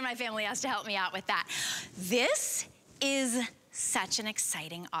in my family has to help me out with that. This is such an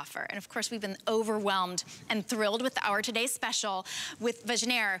exciting offer. And of course, we've been overwhelmed and thrilled with our today's special with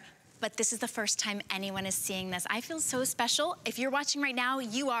Visionaire. But this is the first time anyone is seeing this. I feel so special. If you're watching right now,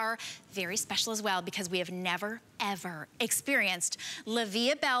 you are very special as well, because we have never, ever experienced La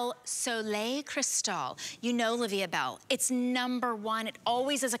Vie Belle Soleil Crystal. You know La Vie Belle. It's #1. It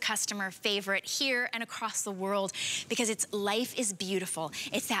always is a customer favorite here and across the world because it's life is beautiful.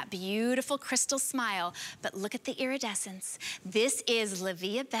 It's that beautiful crystal smile, but look at the iridescence. This is La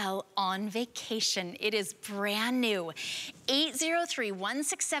Vie Belle on vacation. It is brand new.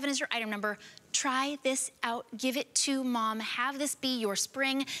 803167 is your item number. Try this out, give it to mom, have this be your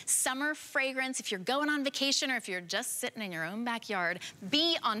spring, summer fragrance. If you're going on vacation or if you're just sitting in your own backyard,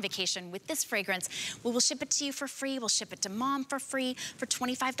 be on vacation with this fragrance. We will ship it to you for free. We'll ship it to mom for free for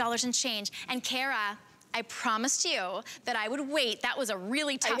 $25 and change. And Kara, I promised you that I would wait. That was a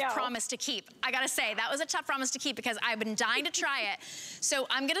really tough promise to keep. I gotta say, that was a tough promise to keep because I've been dying to try it. So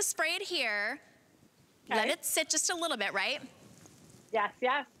I'm gonna spray it here. Okay. Let it sit just a little bit, right? Yes,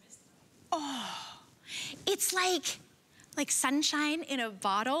 yes. Oh, it's like sunshine in a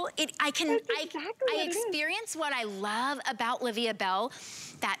bottle. I experience what I love about Livia Bell,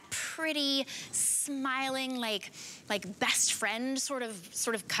 that pretty, smiling, like best friend sort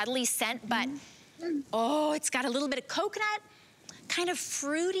of cuddly scent, but oh, it's got a little bit of coconut, kind of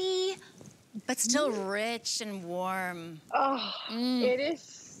fruity, but still rich and warm. Oh, it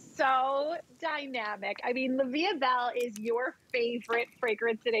is so dynamic. I mean, Livia Bell is your favorite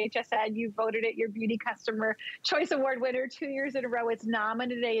fragrance at HSN. You voted it your Beauty Customer Choice Award winner 2 years in a row. It's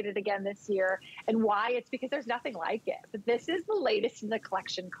nominated again this year. And why? It's because there's nothing like it. But this is the latest in the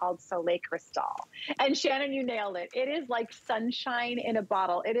collection called Soleil Crystal. And Shannon, you nailed it. It is like sunshine in a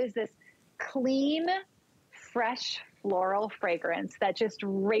bottle. It is this clean, fresh floral fragrance that just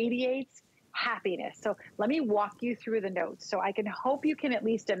radiates happiness. So let me walk you through the notes so I can hope you can at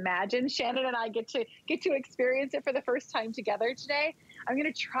least imagine. Shannon and I get to experience it for the first time together today. I'm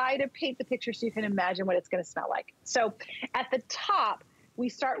going to try to paint the picture so you can imagine what it's going to smell like. So at the top, we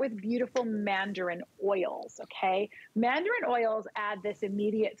start with beautiful mandarin oils, okay? Mandarin oils add this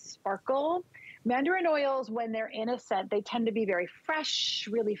immediate sparkle. Mandarin oils, when they're in a scent, they tend to be very fresh,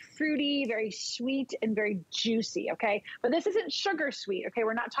 really fruity, very sweet, and very juicy, okay? But this isn't sugar sweet, okay?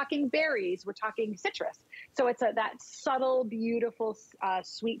 We're not talking berries, we're talking citrus. So it's that subtle, beautiful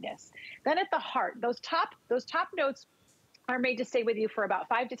sweetness. Then at the heart, those top notes are made to stay with you for about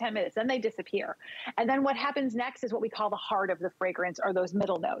 5 to 10 minutes, then they disappear. And then what happens next is what we call the heart of the fragrance, or those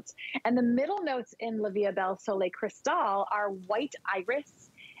middle notes. And the middle notes in Livia Bell Soleil Crystal are white iris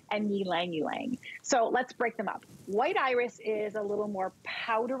and ylang ylang. So let's break them up. White iris is a little more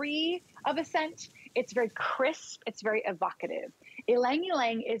powdery of a scent. It's very crisp. It's very evocative. Ylang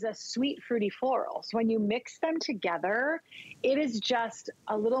ylang is a sweet, fruity floral. So when you mix them together, it is just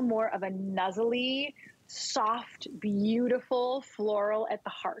a little more of a nuzzly, soft, beautiful floral at the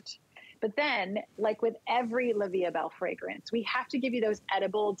heart. But then, like with every Livia Bell fragrance, we have to give you those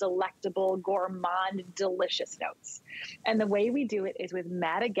edible, delectable, gourmand, delicious notes. And the way we do it is with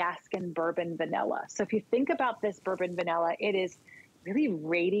Madagascan bourbon vanilla. So if you think about this bourbon vanilla, it is really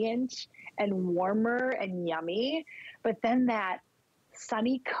radiant and warmer and yummy. But then that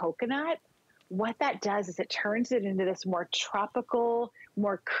sunny coconut, what that does is it turns it into this more tropical,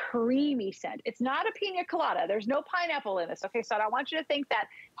 more creamy scent. It's not a pina colada. There's no pineapple in this. Okay, so I don't want you to think that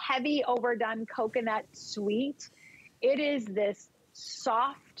heavy, overdone coconut sweet. It is this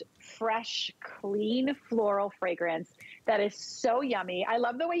soft, fresh, clean floral fragrance that is so yummy. I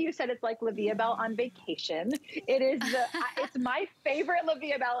love the way you said it's like Livia Bell on vacation. It is it's my favorite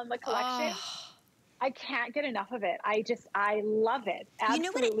Livia Bell in the collection. Oh. I can't get enough of it. I love it.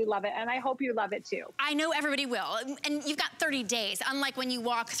 Absolutely love it. And I hope you love it too. I know everybody will. And you've got 30 days. Unlike when you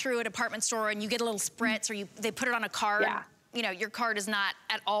walk through a department store and you get a little spritz or they put it on a card. Yeah. You know, your card is not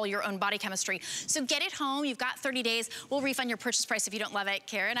at all your own body chemistry. So get it home. You've got 30 days. We'll refund your purchase price if you don't love it,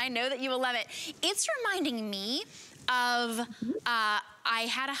 Karen. I know that you will love it. It's reminding me of, I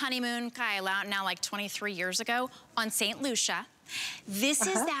had a honeymoon, now like 23 years ago on St. Lucia. This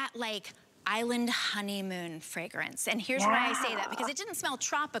is that like island honeymoon fragrance. And here's why I say that, because it didn't smell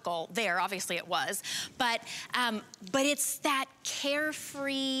tropical there, obviously it was, but it's that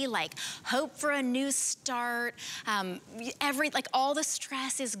carefree, like hope for a new start. Like all the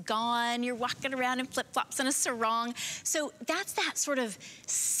stress is gone. You're walking around in flip-flops and a sarong. So that's that sort of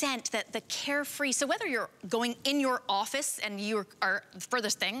scent, that the carefree. So whether you're going in your office and you are the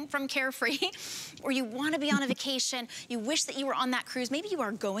furthest thing from carefree, or you want to be on a vacation, you wish that you were on that cruise, maybe you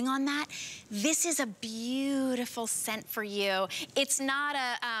are going on that, this is a beautiful scent for you. It's not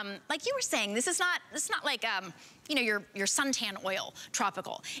a, like you were saying, this is not like, you know, your suntan oil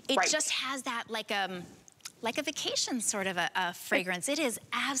tropical. It just has that like a vacation sort of a fragrance. It is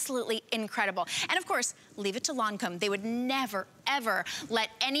absolutely incredible. And of course, leave it to Lancome. They would never, ever let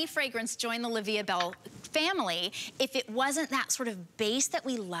any fragrance join the Livia Bell family if it wasn't that sort of base that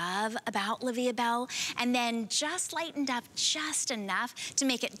we love about Livia Bell, and then just lightened up just enough to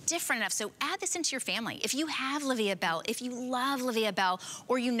make it different enough. So add this into your family. If you have Livia Bell, if you love Livia Bell,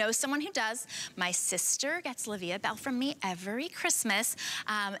 or you know someone who does, my sister gets Livia Bell from me every Christmas.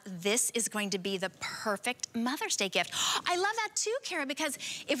 This is going to be the perfect Mother's Day gift. I love that too, Kara, because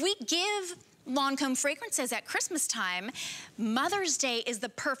if we give Lancome fragrances at Christmas time, Mother's Day is the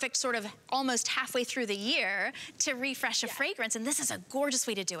perfect sort of almost halfway through the year to refresh a fragrance, and this is a gorgeous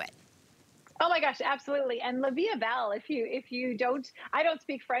way to do it. Oh my gosh, absolutely. And Livia Bell, if you don't, I don't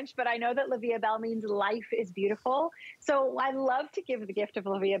speak French, but I know that Livia Bell means life is beautiful. So I love to give the gift of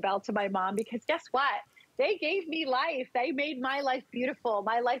Livia Bell to my mom, because guess what? they gave me life. They made my life beautiful.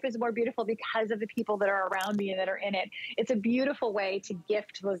 My life is more beautiful because of the people that are around me and that are in it. It's a beautiful way to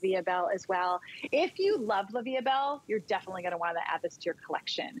gift La Vie Belle as well. If you love La Vie Belle, you're definitely going to want to add this to your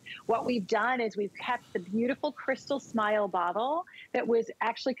collection. What we've done is we've kept the beautiful Crystal Smile bottle that was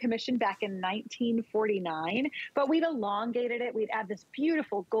actually commissioned back in 1949, but we've elongated it. We'd add this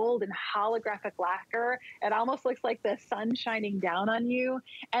beautiful gold and holographic lacquer. It almost looks like the sun shining down on you.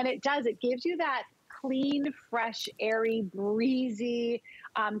 And it gives you that clean, fresh, airy, breezy,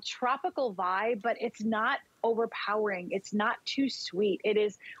 tropical vibe, but it's not overpowering. It's not too sweet. It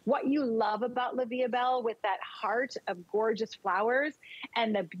is what you love about La Vie Belle, with that heart of gorgeous flowers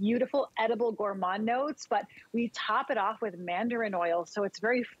and the beautiful edible gourmand notes, but we top it off with mandarin oil. So it's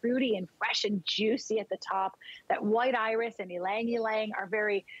very fruity and fresh and juicy at the top. That white iris and ylang ylang are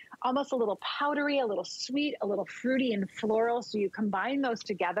very, almost a little powdery, a little sweet, a little fruity and floral. So you combine those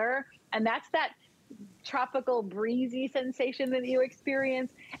together, and that's that tropical breezy sensation that you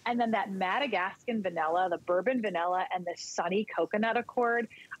experience. And then that Madagascan vanilla, the bourbon vanilla, and the sunny coconut accord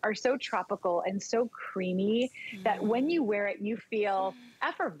are so tropical and so creamy that when you wear it, you feel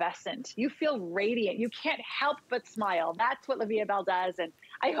effervescent. You feel radiant. You can't help but smile. That's what La Vie Belle does. And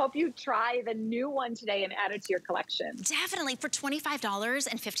I hope you try the new one today and add it to your collection. Definitely, for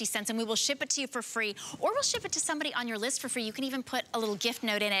 $25.50, and we will ship it to you for free, or we'll ship it to somebody on your list for free. You can even put a little gift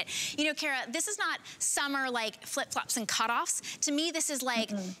note in it. You know, Kara, this is not summer like flip-flops and cutoffs. To me, this is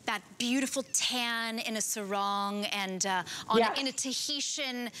like that beautiful tan in a sarong and in a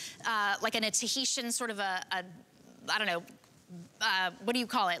Tahitian, like in a Tahitian sort of I don't know, what do you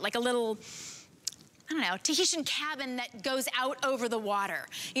call it? Like a little, I don't know, Tahitian cabin that goes out over the water.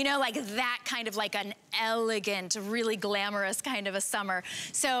 You know, like that kind of like an elegant, really glamorous kind of a summer.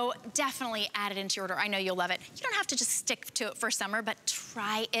 So definitely add it into your order. I know you'll love it. You don't have to just stick to it for summer, but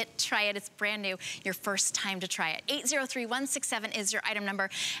try it, It's brand new. Your first time to try it. 803167 is your item number,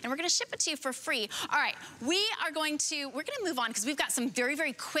 and we're gonna ship it to you for free. All right, we're gonna move on because we've got some very,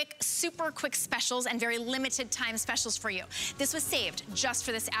 very quick, super quick specials and very limited time specials for you. This was saved just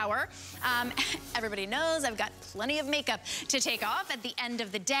for this hour. Everybody knows I've got plenty of makeup to take off at the end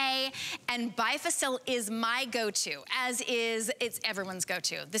of the day, and Bifacil is my go-to, as is it's everyone's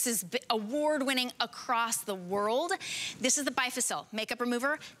go-to. This is award-winning across the world. This is the Bifacil makeup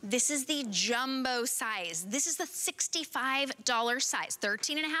remover. This is the jumbo size. This is the $65 size,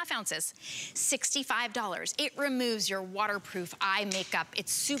 13.5 ounces, $65. It removes your waterproof eye makeup.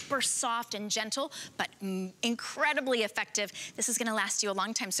 It's super soft and gentle, but incredibly effective. This is gonna last you a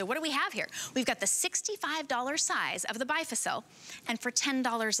long time. So what do we have here? We've got the $65 size of the Bifacil, and for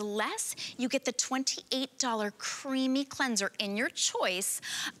 $10 less, you get the $28 creamy cleanser in your choice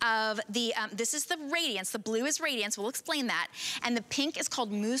of the, this is the Radiance, the blue is Radiance, we'll explain that, and the pink is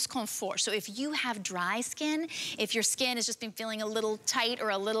called Mousse Confort. So if you have dry skin, if your skin has just been feeling a little tight or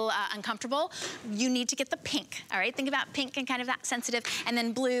a little uncomfortable, you need to get the pink, all right? Think about pink and kind of that sensitive, and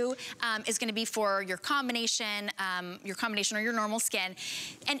then blue is gonna be for your combination or your normal skin.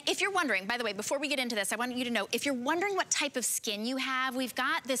 And if you're wondering, by the way, before we get into this, I want you to know, if you're wondering what type of skin you have, we've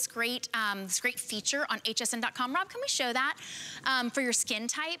got this great feature on hsn.com. Rob, can we show that for your skin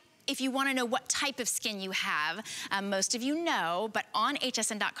type? If you want to know what type of skin you have, most of you know, but on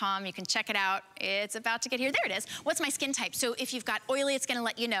hsn.com, you can check it out. It's about to get here. There it is. What's my skin type? So if you've got oily, it's going to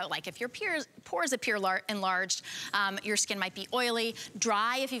let you know. Like if your pores appear enlarged, your skin might be oily.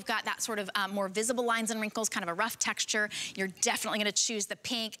 Dry, if you've got that sort of more visible lines and wrinkles, kind of a rough texture, you're definitely going to choose the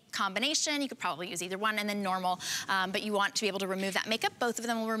pink combination. You could probably use either one, and then normal, but you want to be able to remove that makeup. Both of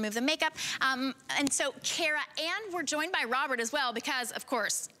them will remove the makeup. And so Kara, and we're joined by Robert as well, because of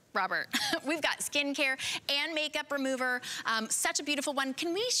course, Robert, we've got skincare and makeup remover. Such a beautiful one.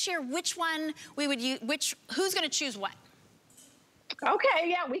 Can we share which one we would use, who's gonna choose what? Okay,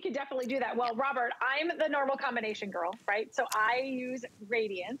 yeah, we could definitely do that. Well, Robert, I'm the normal combination girl, right? So I use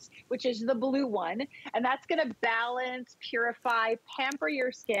Radiance, which is the blue one, and that's gonna balance, purify, pamper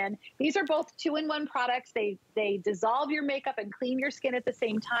your skin. These are both 2-in-1 products. They dissolve your makeup and clean your skin at the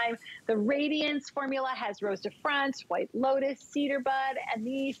same time. The Radiance formula has Rose de France, White Lotus, Cedar Bud, and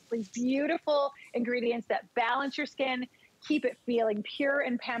these beautiful ingredients that balance your skin, keep it feeling pure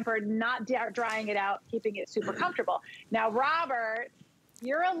and pampered, not drying it out, keeping it super comfortable. Now, Robert,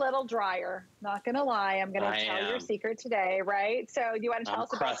 you're a little drier, not gonna lie. I'm gonna tell your secret today, right? So you wanna tell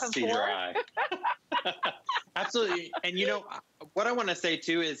us about crusty dry. Absolutely. And you know, what I wanna say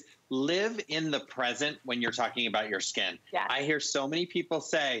too is live in the present when you're talking about your skin. Yes. I hear so many people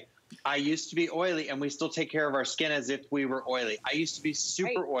say, I used to be oily, and we still take care of our skin as if we were oily. I used to be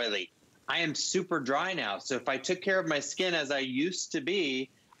super oily. I am super dry now. So if I took care of my skin as I used to be,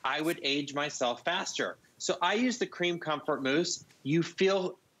 I would age myself faster. So I use the Cream Comfort Mousse. You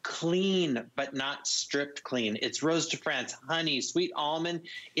feel clean, but not stripped clean. It's Rose de France, honey, sweet almond.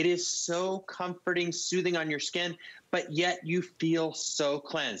 It is so comforting, soothing on your skin, but yet you feel so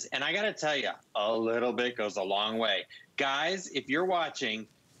cleansed. And I got to tell you, a little bit goes a long way. Guys, if you're watching,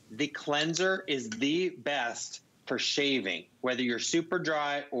 the cleanser is the best for shaving, whether you're super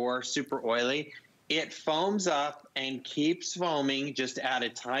dry or super oily. It foams up and keeps foaming. Just add a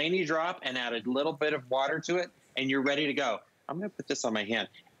tiny drop and add a little bit of water to it, and you're ready to go. I'm going to put this on my hand.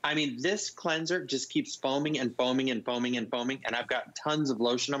 I mean, this cleanser just keeps foaming and foaming and foaming and foaming, and I've got tons of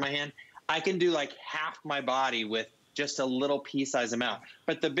lotion on my hand. I can do like half my body with just a little pea-size amount.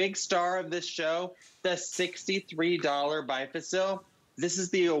 But the big star of this show, the $63 Bifacil, this is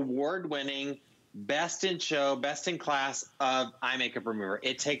the award-winning, best in show, best in class of eye makeup remover.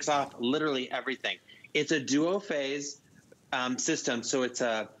 It takes off literally everything. It's a duo-phase system, so it's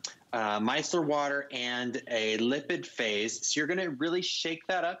a micellar water and a lipid phase. So you're going to really shake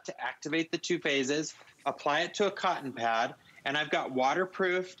that up to activate the two phases, apply it to a cotton pad, and I've got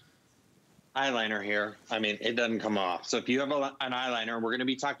waterproof eyeliner here. I mean, it doesn't come off. So if you have an eyeliner, we're going to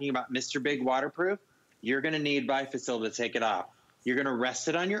be talking about Mr. Big waterproof, you're going to need Bifacil to take it off. You're going to rest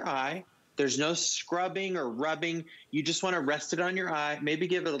it on your eye. There's no scrubbing or rubbing. You just want to rest it on your eye, maybe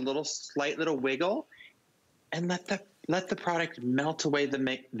give it a little slight little wiggle, and let the product melt away the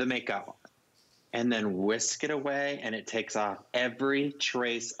makeup, and then whisk it away, and it takes off every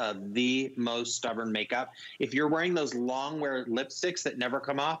trace of the most stubborn makeup. If you're wearing those long wear lipsticks that never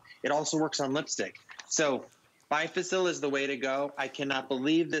come off, it also works on lipstick. So Bifacil is the way to go. I cannot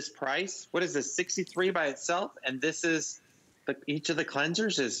believe this price. What is this, $63 by itself? And this is, each of the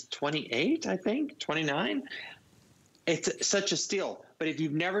cleansers is $28, I think, $29. It's such a steal. But if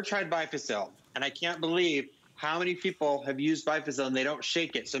you've never tried Bifacil, and I can't believe how many people have used Bifacil and they don't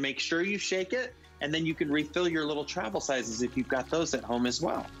shake it. So make sure you shake it, and then you can refill your little travel sizes if you've got those at home as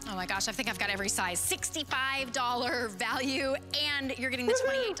well. Oh my gosh, I think I've got every size. $65 value, and you're getting the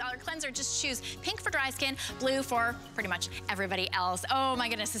 $28 cleanser. Just choose pink for dry skin, blue for pretty much everybody else. Oh my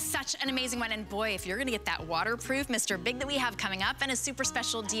goodness, this is such an amazing one. And boy, if you're gonna get that waterproof Mr. Big that we have coming up and a super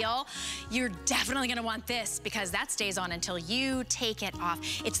special deal, you're definitely gonna want this, because that stays on until you take it off.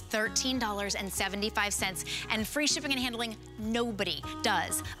 It's $13.75 and free shipping and handling. Nobody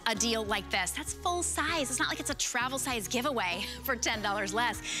does a deal like this. That's full size. It's not like it's a travel size giveaway for $10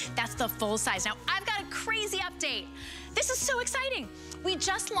 less. That's the full size. Now, I've got a crazy update. This is so exciting. We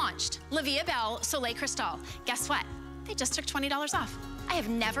just launched La Vie Belle Soleil Cristal. Guess what? They just took $20 off. I have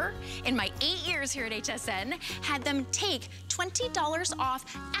never, in my 8 years here at HSN, had them take $20 off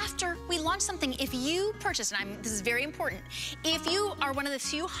after we launch something. If you purchase, and this is very important, if you are one of the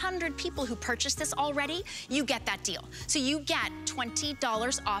few hundred people who purchased this already, you get that deal. So you get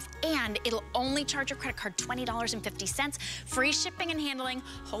 $20 off, and it'll only charge your credit card $20.50. Free shipping and handling.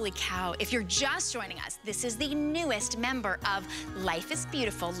 Holy cow. If you're just joining us, this is the newest member of Life is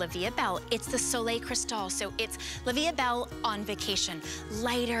Beautiful, La Vie Belle. It's the Soleil Cristal. So it's La Vie Belle on vacation.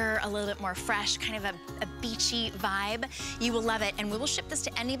 Lighter, a little bit more fresh, kind of a beachy vibe. You will love it, and we will ship this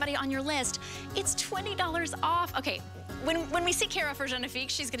to anybody on your list. It's $20 off. Okay, when we see Cara for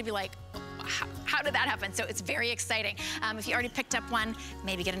Genevieve, she's gonna be like, how did that happen? So it's very exciting. If you already picked up one,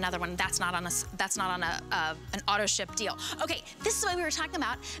 maybe get another one. That's not on an auto ship deal. Okay, this is what we were talking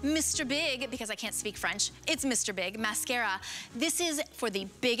about. Mr. Big, because I can't speak French, it's Mr. Big mascara. This is for the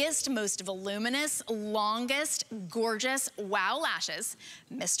biggest, most voluminous, longest, gorgeous wow lashes.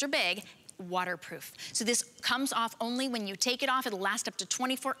 Mr. Big. Waterproof. So this comes off only when you take it off. It'll last up to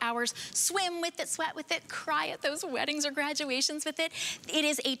 24 hours. Swim with it, sweat with it, cry at those weddings or graduations with it. It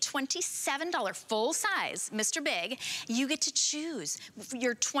is a $27 full size Mr. Big. You get to choose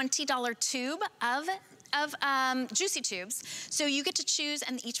your $20 tube of Juicy Tubes. So you get to choose,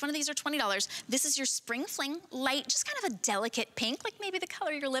 and each one of these are $20. This is your Spring Fling light, just kind of a delicate pink, like maybe the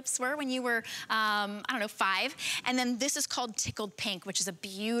color your lips were when you were, I don't know, 5. And then this is called Tickled Pink, which is a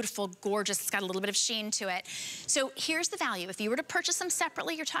beautiful, gorgeous, it's got a little bit of sheen to it. So here's the value. If you were to purchase them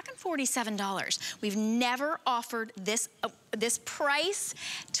separately, you're talking $47. We've never offered this price,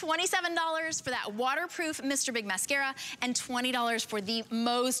 $27 for that waterproof Mr. Big mascara, and $20 for the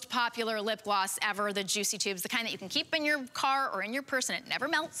most popular lip gloss ever, the Juicy Tubes, the kind that you can keep in your car or in your purse and it never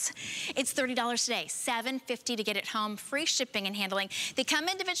melts. It's $30 today, $7.50 to get it home, free shipping and handling. They come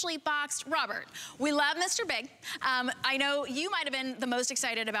individually boxed. Robert, we love Mr. Big. I know you might have been the most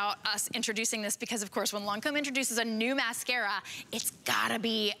excited about us introducing this because, of course, when Lancome introduces a new mascara, it's gotta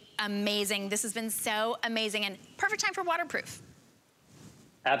be amazing. This has been so amazing and perfect time for waterproof.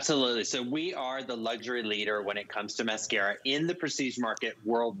 Absolutely. So we are the luxury leader when it comes to mascara in the prestige market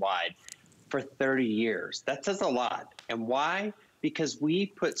worldwide. for 30 years. That says a lot. And why? Because we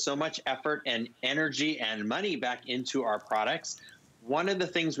put so much effort and energy and money back into our products. One of the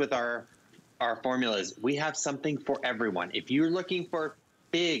things with our formulas, we have something for everyone. If you're looking for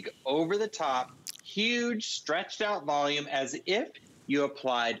big, over the top, huge, stretched out volume, as if you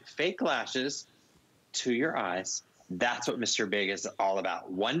applied fake lashes to your eyes, that's what Mr. Big is all about.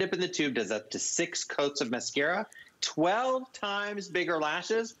 One dip in the tube does up to 6 coats of mascara, 12 times bigger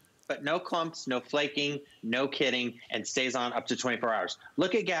lashes, but no clumps, no flaking, no kidding, and stays on up to 24 hours.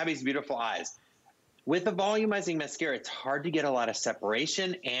 Look at Gabby's beautiful eyes. With a volumizing mascara, it's hard to get a lot of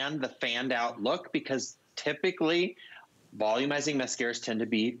separation and the fanned out look, because typically volumizing mascaras tend to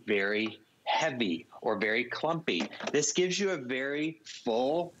be very heavy or very clumpy. This gives you a very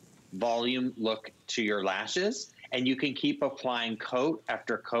full volume look to your lashes, and you can keep applying coat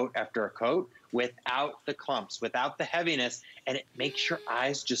after coat after coat without the clumps, without the heaviness, and it makes your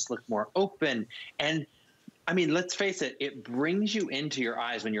eyes just look more open. And I mean, let's face it, it brings you into your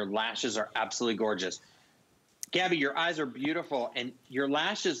eyes when your lashes are absolutely gorgeous. Gabby, your eyes are beautiful and your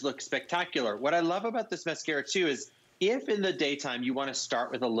lashes look spectacular. What I love about this mascara too is if in the daytime you want to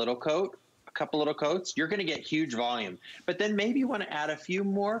start with a little coat, a couple little coats, you're going to get huge volume. But then maybe you want to add a few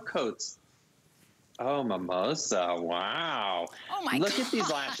more coats. Oh, Mimosa, wow. Oh my Look at these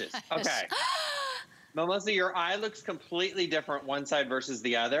lashes. Okay. Mimosa, your eye looks completely different one side versus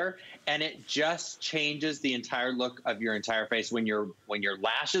the other, and it just changes the entire look of your entire face. When your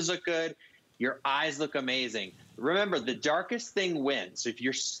lashes look good, your eyes look amazing. Remember, the darkest thing wins. So if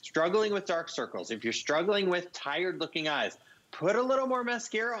you're struggling with dark circles, if you're struggling with tired-looking eyes, put a little more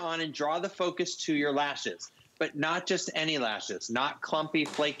mascara on and draw the focus to your lashes. But not just any lashes, not clumpy,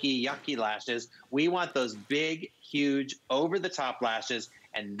 flaky, yucky lashes. We want those big, huge, over-the-top lashes,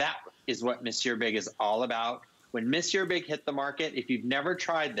 and that is what Monsieur Big is all about. When Monsieur Big hit the market, if you've never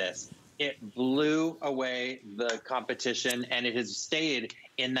tried this, it blew away the competition, and it has stayed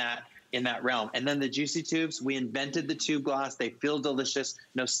in that realm. And then the Juicy Tubes, we invented the tube gloss. They feel delicious,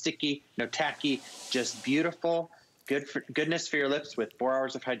 no sticky, no tacky, just beautiful. Goodness for your lips with 4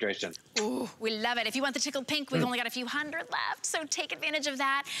 hours of hydration. Ooh, we love it. If you want the tickled pink, we've only got a few hundred left, so take advantage of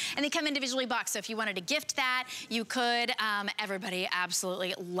that. And they come individually boxed, so if you wanted to gift that, you could. Everybody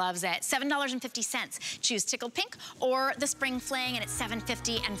absolutely loves it. $7.50. Choose tickled pink or the spring fling, and it's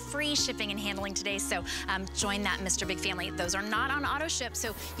 $7.50 and free shipping and handling today. So join that Mr. Big family. Those are not on auto ship,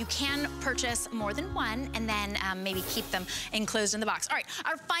 so you can purchase more than one and then maybe keep them enclosed in the box. All right,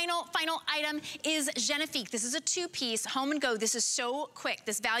 our final item is Genifique. This is a two-piece home and go. This is so quick.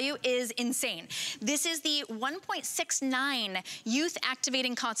 This value is insane. This is the 1.69 Youth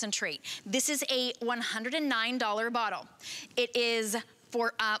Activating Concentrate. This is a $109 bottle. It is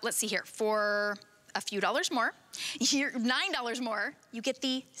for, let's see here, for a few dollars more. Here, $9 more, you get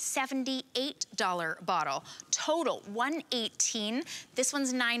the $78 bottle. Total, $118. This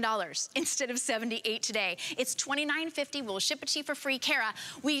one's $9 instead of $78 today. It's $29.50. We'll ship it to you for free. Kara,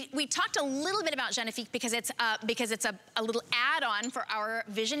 we talked a little bit about Genifique because it's a little add-on for our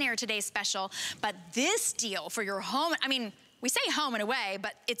Visionaire Today special. But this deal for your home, I mean, we say home in a way,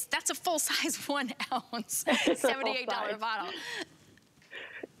 but that's a full-size 1 ounce, $78 bottle.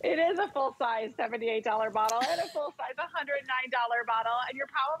 It is a full-size $78 bottle and a full-size $109 bottle. And you're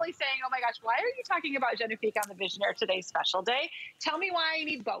probably saying, oh my gosh, why are you talking about Genifique on the Visionaire Today special day? Tell me why I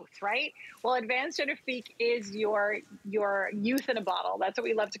need both, right? Well, Advanced Genifique is your youth in a bottle. That's what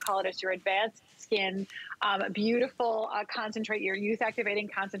we love to call it. It's your advanced skin, beautiful concentrate, your youth activating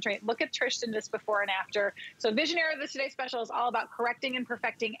concentrate. Look at Trish in this before and after. So Visionaire of the Today special is all about correcting and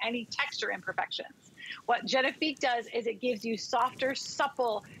perfecting any texture imperfections. What Genifique does is it gives you softer,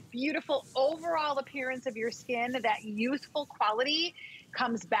 supple, beautiful overall appearance of your skin. That youthful quality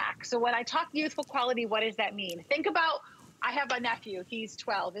comes back. So when I talk youthful quality, what does that mean? Think about, I have a nephew, he's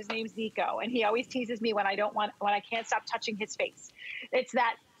 12, his name's Nico, and he always teases me when I can't stop touching his face. It's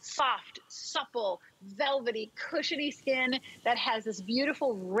that soft, supple, velvety, cushiony skin that has this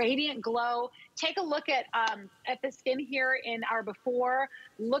beautiful, radiant glow. Take a look at the skin here in our before.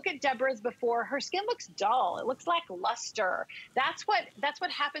 Look at Deborah's before. Her skin looks dull. It looks like luster. That's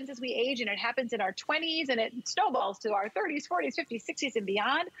what happens as we age, and it happens in our 20s, and it snowballs to our 30s, 40s, 50s, 60s, and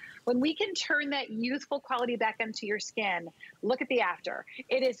beyond. When we can turn that youthful quality back into your skin, look at the after.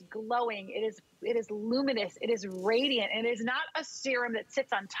 It is glowing. It is luminous. It is radiant. And it is not a serum that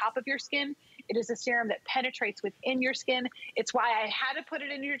sits on top of your skin. It is a serum that penetrates within your skin. It's why I had to put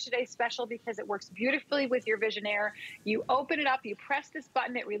it in your today's special, because it works beautifully with your Visionaire. You open it up, you press this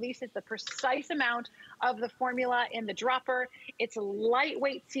button, it releases the precise amount of the formula in the dropper. It's a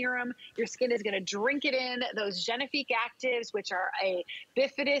lightweight serum. Your skin is going to drink it in. Those Genifique actives, which are a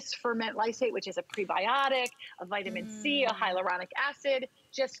bifidus ferment lysate, which is a prebiotic, a vitamin C, a hyaluronic acid,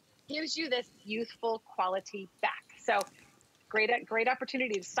 just gives you this youthful quality back. So great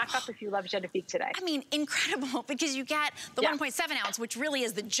opportunity to stock up if you love Genifique today. I mean, incredible, because you get the 1.7 ounce, which really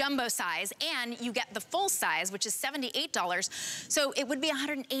is the jumbo size, and you get the full size, which is $78. So it would be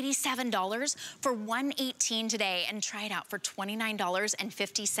 $187 for $118 today, and try it out for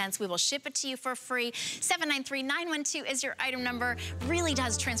 $29.50. We will ship it to you for free. 793912 is your item number. Really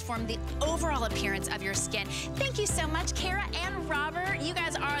does transform the overall appearance of your skin. Thank you so much, Kara and Robert. You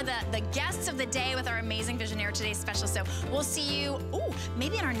guys are the guests of the day with our amazing Visionaire Today special. So we'll see you,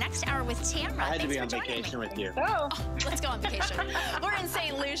 maybe in our next hour with Tamra. I had to be on vacation with you. Oh, let's go on vacation. We're in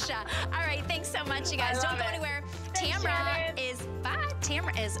St. Lucia. All right, thanks so much, you guys. Don't go anywhere. Tamra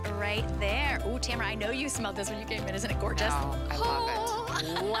is right there. Ooh, Tamra, I know you smelled this when you came in. Isn't it gorgeous? Oh, I love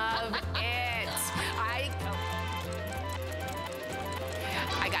it. Love it.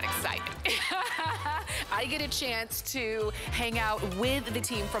 I got excited. I get a chance to hang out with the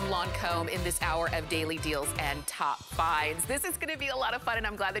team from Lancome in this hour of daily deals and top finds. This is going to be a lot of fun, and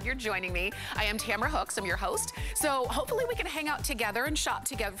I'm glad that you're joining me. I am Tamra Hooks. I'm your host. So hopefully we can hang out together and shop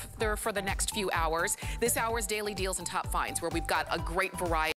together for the next few hours. This hour's daily deals and top finds, where we've got a great variety